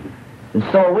jam. And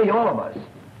so are we, all of us.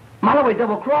 Mileway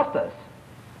double-crossed us.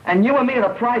 And you and me are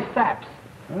the prize saps.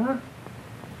 Huh?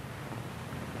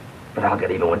 But I'll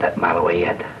get even with that Mileway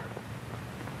yet.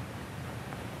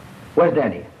 Where's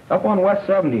Danny? Up on West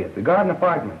 70th, the Garden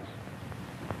Apartments.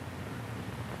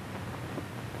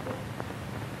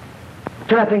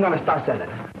 Turn that thing on a star center.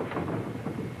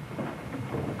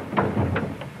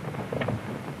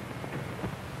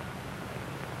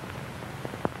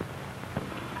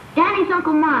 Danny's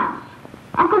Uncle Miles.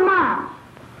 Uncle Miles,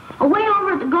 away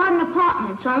over at the Garden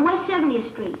Apartments on West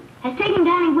 70th Street, has taken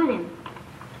Danny with him.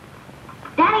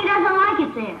 Danny doesn't like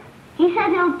it there. He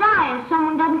says he'll die if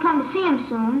someone doesn't come to see him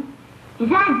soon.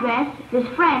 His address, if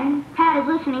his friend, Pat, is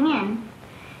listening in,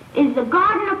 is the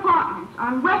Garden Apartments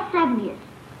on West 70th.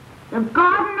 The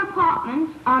Garden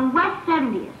Apartments on West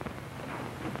 70th.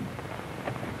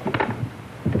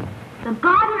 The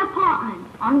Garden Apartments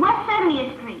on West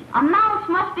 70th Street. A mouse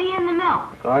must be in the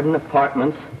milk. Garden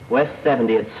Apartments, West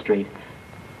 70th Street.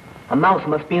 A mouse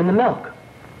must be in the milk.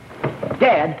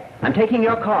 Dad, I'm taking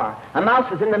your car. A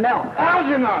mouse is in the milk.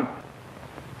 Algernon!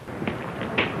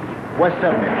 West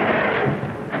 70th.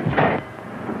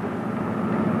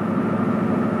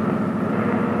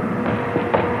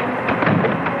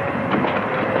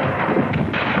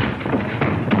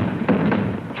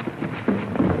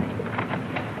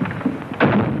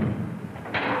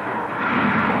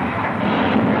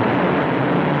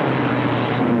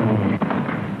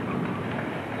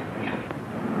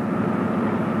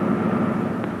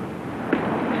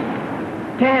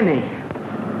 Danny.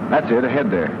 That's it,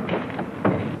 ahead there.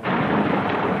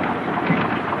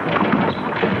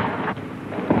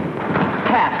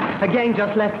 Pat, a gang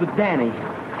just left with Danny.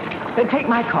 Then take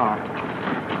my car.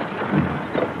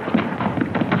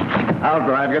 I'll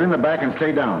drive. Get in the back and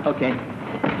stay down. Okay.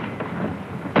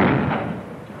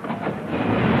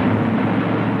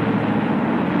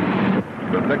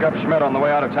 We'll pick up Schmidt on the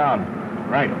way out of town.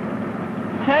 Right.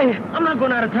 Hey, I'm not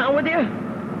going out of town with you.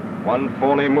 One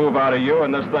phony move out of you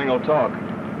and this thing will talk.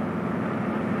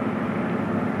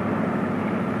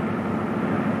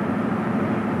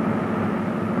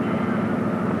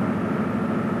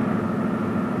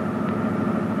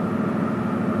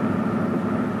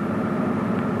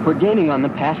 We're gaining on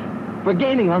them, Pat. We're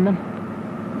gaining on them.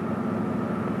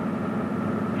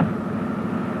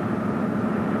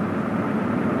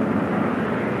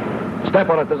 Step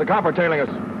on it. There's a copper tailing us.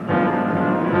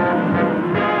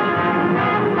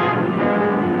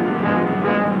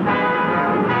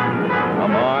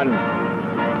 Come on.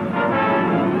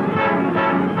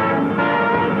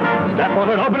 Step on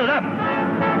it. Open it up.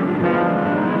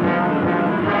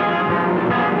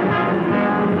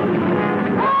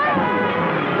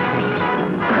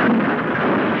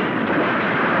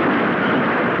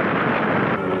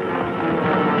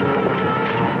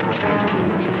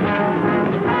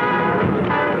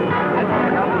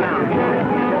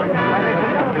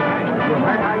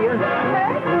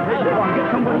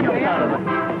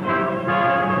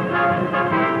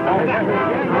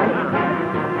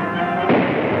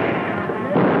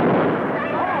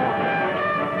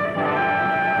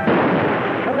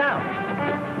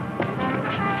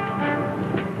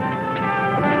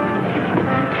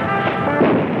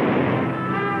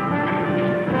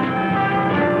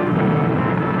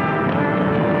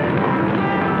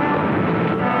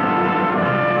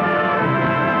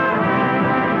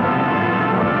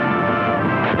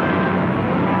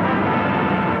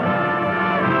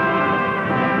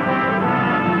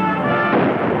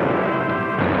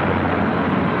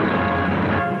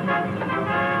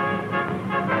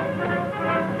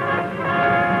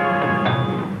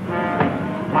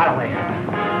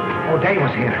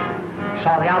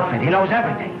 He knows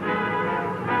everything.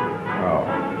 Oh.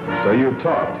 So you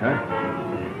talked, huh?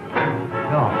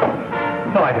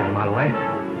 No, I didn't, Marloway.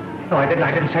 No, I didn't.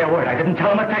 I didn't say a word. I didn't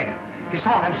tell him a thing. He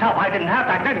saw it himself. I didn't have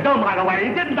to. I didn't go Marloway.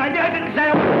 He didn't. I didn't say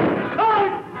a word.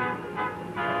 Oh!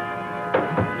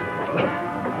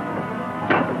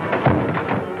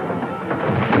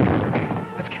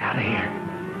 Let's get out of here.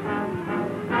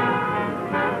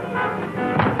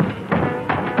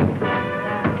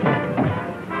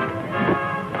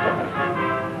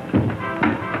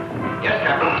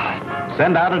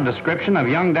 Send out a description of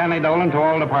young Danny Dolan to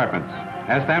all departments.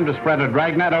 Ask them to spread a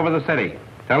dragnet over the city.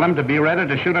 Tell them to be ready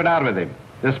to shoot it out with him.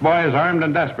 This boy is armed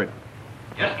and desperate.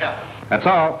 Yes, Captain. That's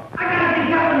all.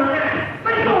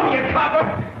 Let go of your cover.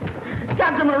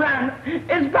 Captain Moran,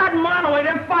 it's Pat and Marloway.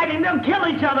 They're fighting. They'll kill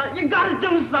each other. You got to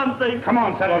do something. Come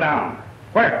on, settle down.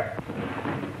 Where?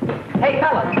 Hey,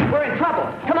 fellas, we're in trouble.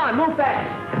 Come on, move fast.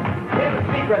 Here's the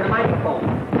speaker and the microphone.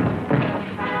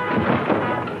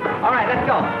 All right, let's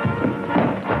go.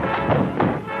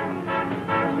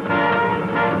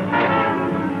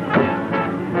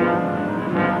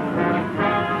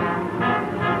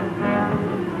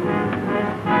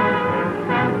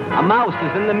 A mouse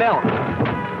is in the milk.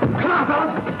 Come on,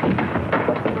 fellas.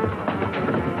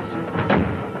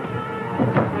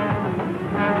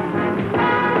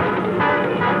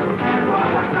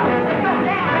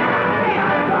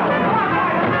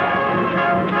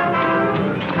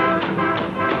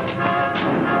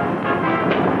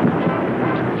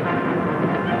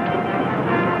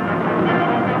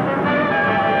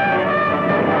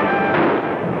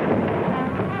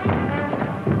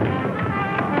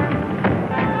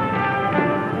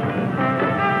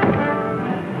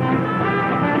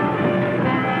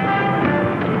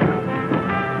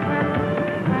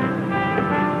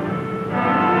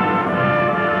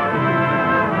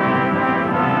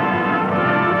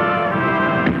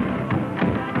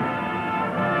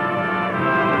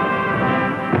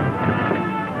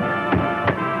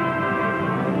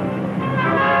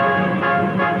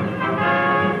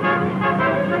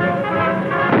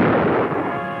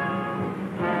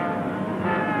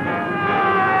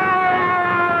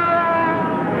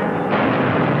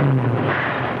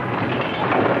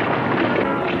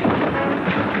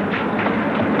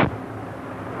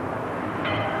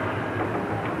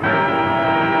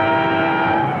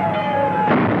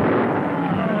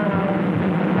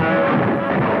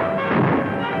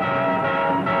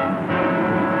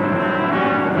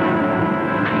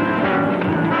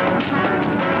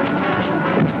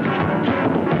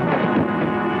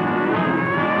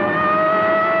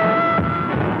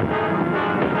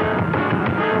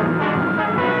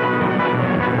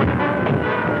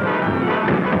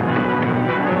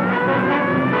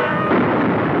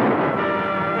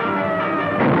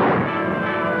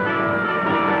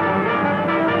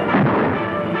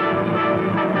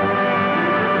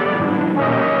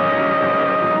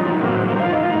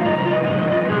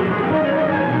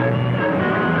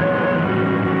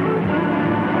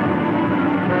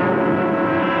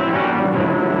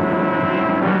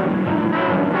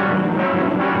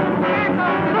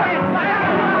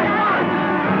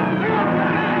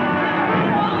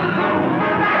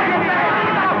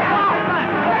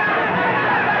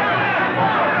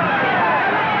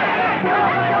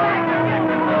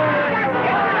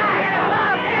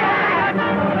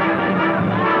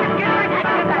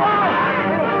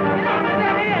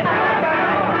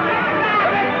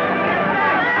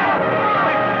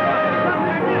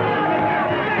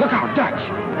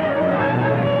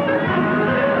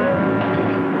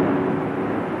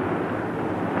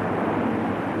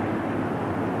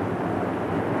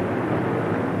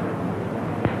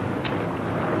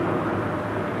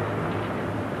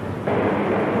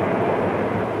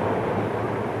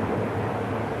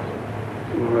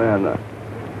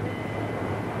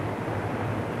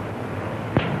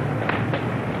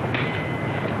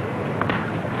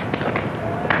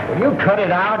 You cut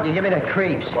it out, you give me the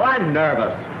creeps. Well, I'm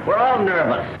nervous. We're all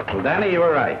nervous. Well, Danny, you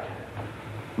were right.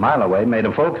 Mileway made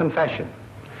a full confession.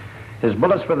 His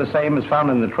bullets were the same as found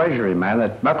in the Treasury man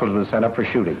that Knuckles was sent up for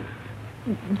shooting.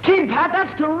 Gee, Pat,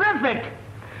 that's terrific.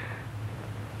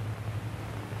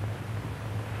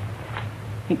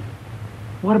 Hey,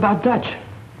 what about Dutch?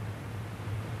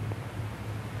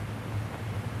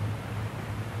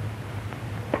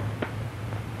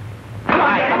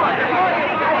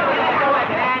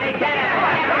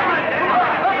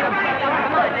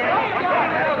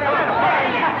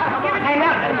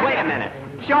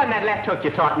 Show him that left hook you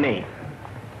taught me.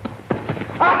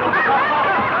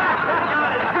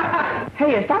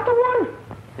 Hey, is that the one?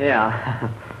 Yeah,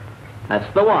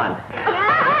 that's the one.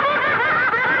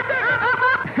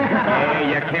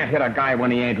 Hey, you can't hit a guy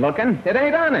when he ain't looking. It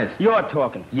ain't honest. You're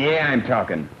talking. Yeah, I'm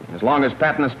talking. As long as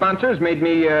Pat and the sponsors made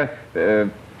me,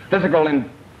 physical and...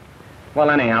 Well,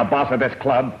 anyhow, boss of this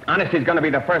club, honesty's gonna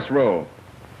be the first rule.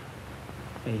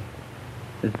 Hey,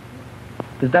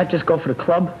 does that just go for the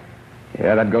club?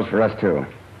 Yeah, that goes for us, too.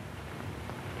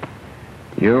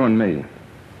 You and me.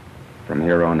 From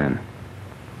here on in.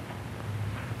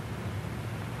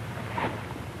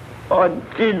 Oh,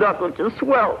 gee, Knuckles, you're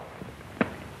swell.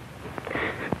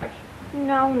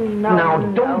 No.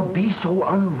 Now, don't be so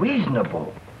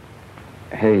unreasonable.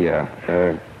 Hey,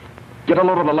 get a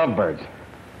load of the lovebirds.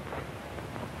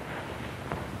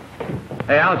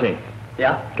 Hey, Algie.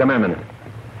 Yeah? Come here a minute.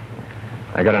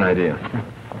 I got an idea.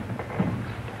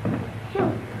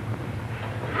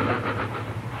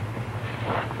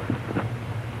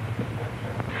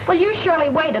 Well, you surely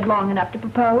waited long enough to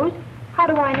propose. How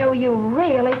do I know you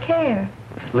really care?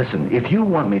 Listen, if you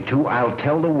want me to, I'll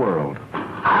tell the world.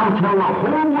 I'll tell the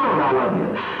whole world I love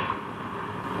you.